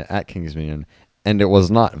Virginia at Kings Island, and it was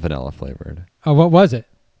not vanilla flavored. Oh, what was it?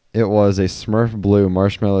 It was a Smurf blue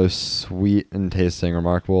marshmallow, sweet and tasting,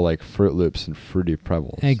 remarkable like Fruit Loops and Fruity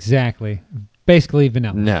Pebbles. Exactly. Basically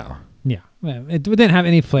vanilla. No. Yeah. Well, it didn't have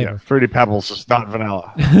any flavor. Yeah, Fruity Pebbles is not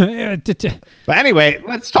vanilla. But But anyway,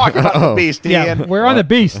 let's talk about the Beast, Ian. Yeah, we're on the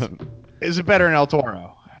Beast. Is it better than El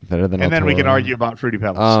Toro? Better than El And then we can Toro. argue about Fruity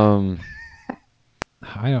Pebbles.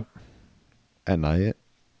 I don't. At night.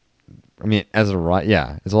 I mean, as a ride,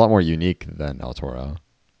 yeah, it's a lot more unique than El Toro.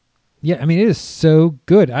 Yeah, I mean, it is so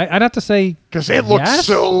good. I'd have to say because it looks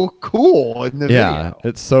so cool in the video.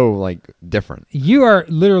 It's so like different. You are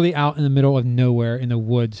literally out in the middle of nowhere in the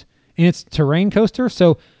woods, and it's terrain coaster.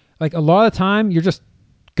 So, like a lot of the time, you're just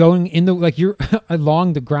going in the like you're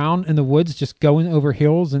along the ground in the woods, just going over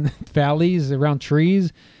hills and valleys around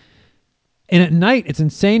trees. And at night, it's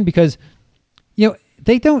insane because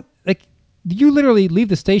they don't like you literally leave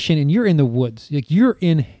the station and you're in the woods, like you're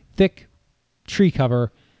in thick tree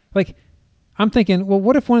cover. Like, I'm thinking, well,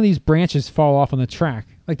 what if one of these branches fall off on the track?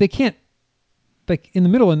 Like, they can't, like, in the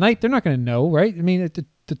middle of the night, they're not going to know, right? I mean,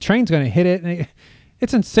 the train's going to hit it. And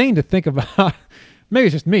it's insane to think about. Maybe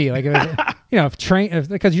it's just me. Like,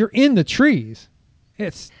 because you're in the trees.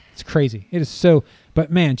 It's crazy. It is so,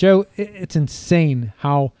 but man, Joe, it's insane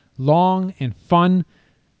how long and fun.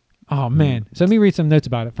 Oh, man. So let me read some notes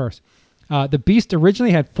about it first. The Beast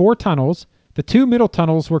originally had 4 tunnels. The 2 middle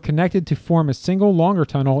tunnels were connected to form a single longer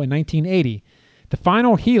tunnel in 1980. The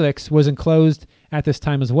final helix was enclosed at this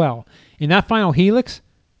time as well. In that final helix,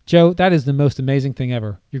 Joe, that is the most amazing thing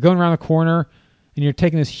ever. You're going around the corner and you're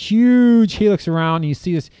taking this huge helix around and you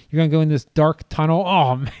see this, you're going to go in this dark tunnel.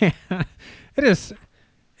 Oh man,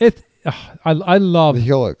 I love the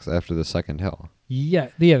helix after the second hill. Yeah,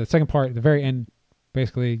 the second part at the very end,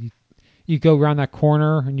 basically you go around that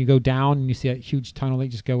corner and you go down and you see that huge tunnel that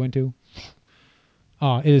you just go into.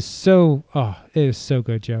 It is so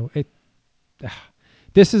good, Joe.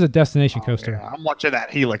 This is a destination coaster. Yeah, I'm watching that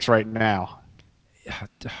helix right now.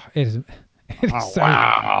 It is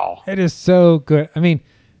wow. It is so good. I mean,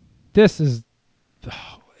 this is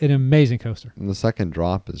an amazing coaster. And the second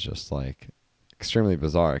drop is just like extremely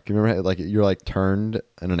bizarre. Can you remember, like you're like turned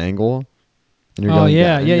at an angle, and you're going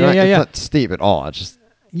down. It's not steep at all. It's just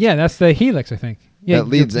that's the helix, I think. Yeah, that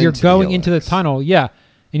leads you're into going the into the tunnel. Yeah,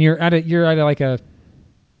 and you're at like a,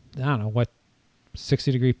 I don't know what,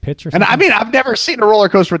 60-degree pitch or something. And I mean, I've never seen a roller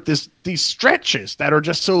coaster with these stretches that are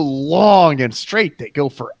just so long and straight that go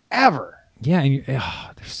forever. Yeah, and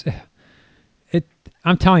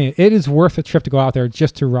I'm telling you, it is worth a trip to go out there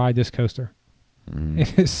just to ride this coaster.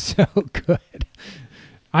 It is so good.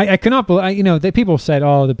 I cannot believe, people said,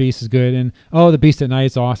 oh, the Beast is good, and oh, the Beast at night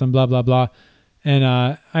is awesome, blah blah blah, and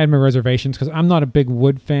I had my reservations because I'm not a big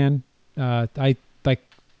wood fan. I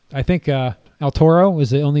think El Toro is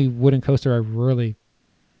the only wooden coaster I really,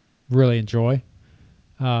 really enjoy.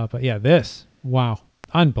 But yeah, wow,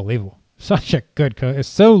 unbelievable. Such a good coaster. It's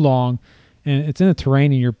so long, and it's in the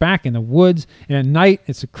terrain, and you're back in the woods. And at night,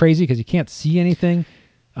 it's crazy because you can't see anything.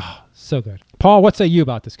 Oh, so good. Paul, what say you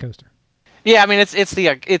about this coaster? Yeah, I mean, it's the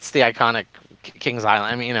iconic Kings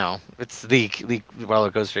Island. I mean, it's the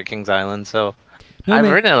roller coaster at Kings Island. So I've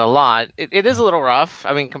ridden it a lot. It is a little rough.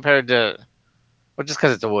 I mean, compared to. Well, just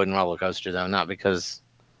because it's a wooden roller coaster, though, not because.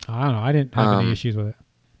 I don't know. I didn't have any issues with it.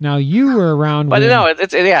 Now you were around. But no,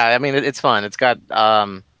 I mean, it's fun. It's got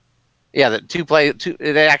the two.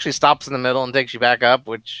 It actually stops in the middle and takes you back up,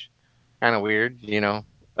 which kind of weird,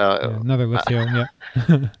 another lift hill, yeah.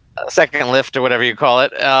 Second lift or whatever you call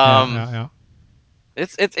it. Yeah.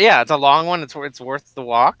 It's a long one. It's worth the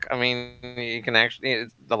walk. I mean, you can actually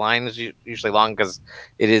the line is usually long because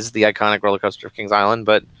it is the iconic roller coaster of Kings Island,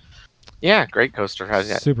 but. Yeah, great coaster.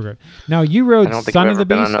 Super good. Now you rode Son of the Beast.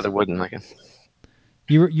 Been on another wooden like it.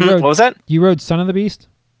 You rode. What was that? You rode Son of the Beast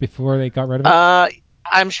before they got rid of it.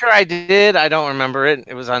 I'm sure I did. I don't remember it.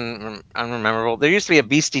 It was unmemorable. There used to be a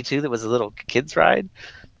Beastie too that was a little kids ride.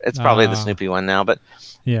 It's probably the Snoopy one now, but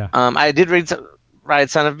yeah. I did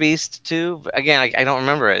ride Son of Beast too. But again, I don't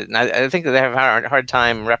remember it, and I think that they have a hard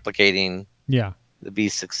time replicating. Yeah. The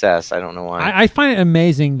Beast's success. I don't know why. I find it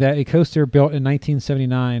amazing that a coaster built in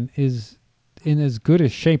 1979 is in as good a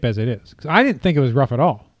shape as it is. 'Cause I didn't think it was rough at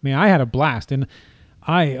all. I mean, I had a blast, and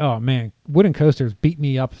wooden coasters beat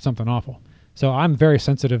me up something awful. So I'm very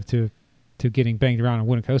sensitive to getting banged around on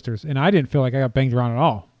wooden coasters, and I didn't feel like I got banged around at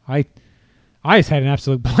all. I just had an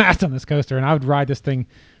absolute blast on this coaster, and I would ride this thing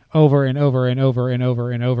over and over and over and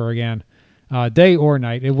over and over again, day or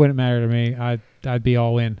night. It wouldn't matter to me. I'd be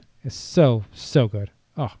all in. It's so good.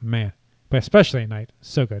 Oh man, but especially at night,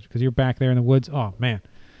 so good because you're back there in the woods. Oh man,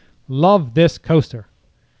 love this coaster.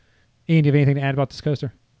 Ian, do you have anything to add about this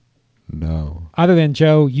coaster? No. Other than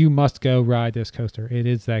Joe, you must go ride this coaster. It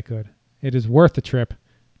is that good. It is worth the trip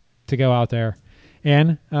to go out there.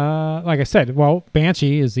 And like I said, well,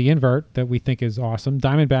 Banshee is the invert that we think is awesome.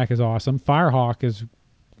 Diamondback is awesome. Firehawk is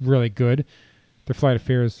really good. Their Flight of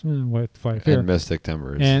Fear is what Flight of Fear. And Mystic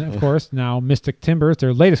Timbers. And of course, now Mystic Timbers,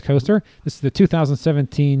 their latest coaster. This is the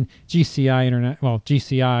 2017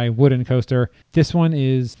 GCI wooden coaster. This one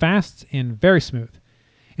is fast and very smooth.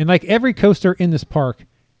 And like every coaster in this park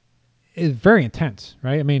is very intense,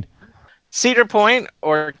 right? I mean, Cedar Point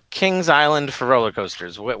or Kings Island for roller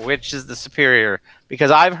coasters? Which is the superior? Because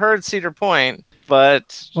I've heard Cedar Point,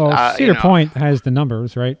 but Cedar Point has the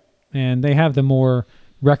numbers, right? And they have the more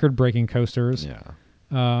record-breaking coasters.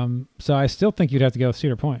 Yeah. So I still think you'd have to go with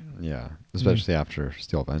Cedar Point. Yeah, especially after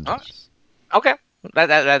Steel Vengeance. Okay.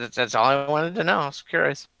 That's all I wanted to know. I was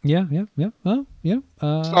curious. Yeah. Well, yeah.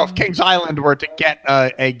 So if Kings Island were to get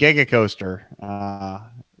a Giga coaster,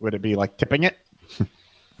 would it be like tipping it?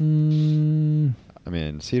 I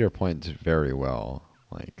mean, Cedar Point's very well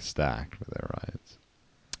stacked with their rides.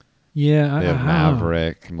 Yeah, they have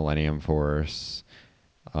Maverick, Millennium Force,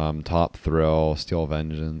 Top Thrill, Steel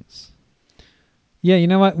Vengeance. Yeah, you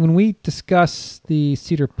know what? When we discuss the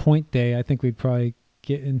Cedar Point day, I think we'd probably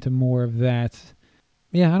get into more of that.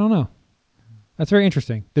 Yeah, I don't know. That's very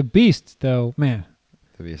interesting. The Beast, though, man,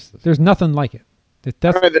 there's nothing like it.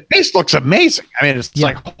 The Beast looks amazing. I mean, it's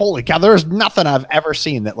like, holy cow, there's nothing I've ever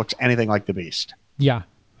seen that looks anything like the Beast. Yeah.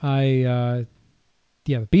 The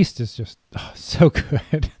Beast is just so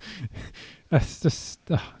good. It's just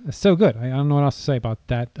it's so good. I don't know what else to say about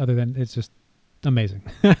that other than it's just amazing.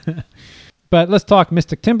 But let's talk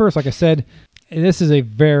Mystic Timbers. Like I said, this is a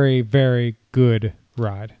very, very good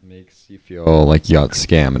ride. Makes you feel like you got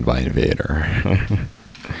scammed by Invader.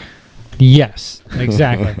 Yes,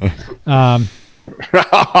 exactly.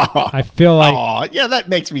 I feel like... yeah, that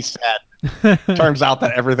makes me sad. Turns out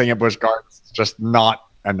that everything at Busch Gardens is just not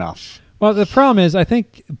enough. Well, the problem is I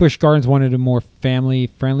think Busch Gardens wanted a more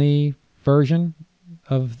family-friendly version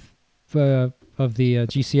of the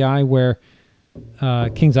GCI where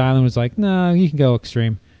Kings Island was like, no, you can go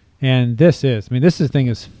extreme. And this thing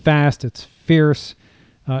is fast. It's fierce.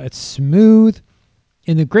 It's smooth.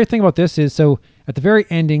 And the great thing about this is, so at the very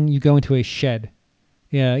ending, you go into a shed.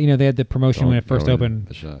 Yeah, they had the promotion when it first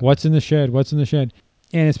opened. What's in the shed? What's in the shed?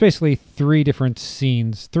 And it's basically 3 different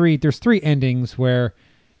scenes. There's 3 endings where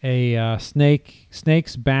a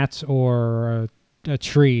snakes, bats, or a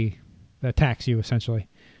tree attacks you essentially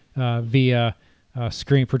via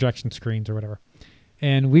projection screens or whatever.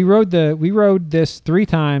 And we rode this 3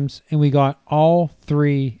 times, and we got all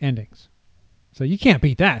 3 endings. So you can't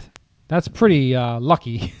beat that. That's pretty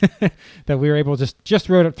lucky that we were able to just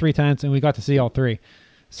rode it 3 times, and we got to see all 3.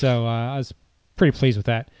 So I was pretty pleased with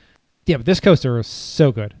that. Yeah, but this coaster is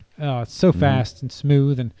so good. It's so fast and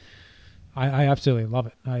smooth, and I absolutely love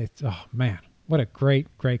it. Oh man, what a great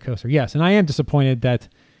coaster. Yes, and I am disappointed that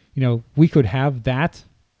we could have that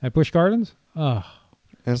at Busch Gardens. Oh.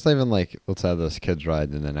 And it's not even like, let's have this kids ride,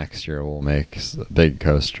 and the next year we'll make a big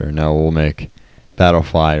coaster. No, we'll make Battle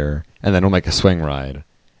Flyer, and then we'll make a swing ride.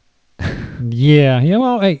 Yeah.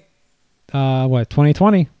 Well, hey,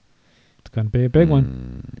 2020? It's gonna be a big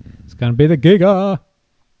one. It's gonna be the Giga.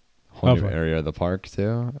 Whole new area of the park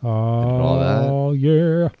too. Oh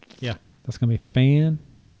yeah. That's gonna be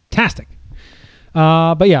fantastic.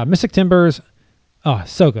 But yeah, Mystic Timbers. Oh,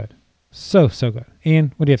 so good. So good.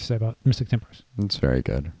 Ian, what do you have to say about Mystic Timbers? It's very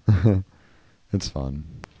good. It's fun.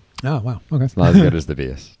 Oh wow. Okay. It's not as good as the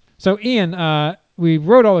Beast. So Ian, we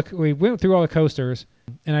went through all the coasters,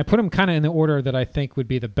 and I put them kind of in the order that I think would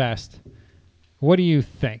be the best. What do you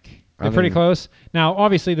think? They're pretty close. Now,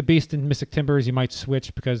 obviously, the Beast and Mystic Timbers, you might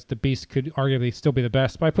switch because the Beast could arguably still be the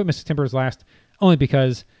best. But I put Mystic Timbers last only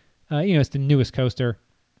because, it's the newest coaster.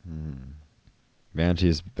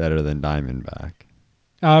 Banshee's better than Diamondback.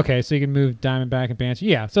 Oh, okay, so you can move Diamondback and Banshee.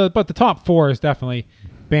 Yeah, but the top 4 is definitely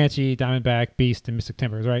Banshee, Diamondback, Beast, and Mystic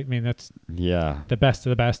Timbers, right? I mean, that's the best of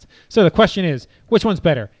the best. So the question is, which one's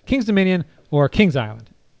better, Kings Dominion or Kings Island?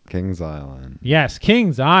 Kings Island. Yes,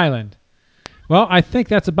 Kings Island. Well, I think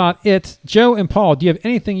that's about it. Joe and Paul, do you have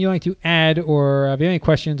anything you'd like to add, or have you any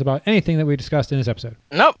questions about anything that we discussed in this episode?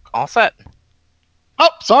 Nope, all set. Oh,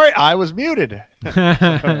 sorry, I was muted.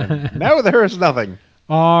 No, there is nothing.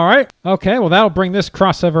 All right. Okay, well, that'll bring this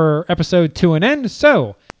crossover episode to an end.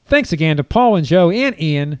 So, thanks again to Paul and Joe and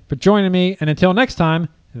Ian for joining me, and until next time,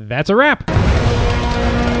 that's a wrap.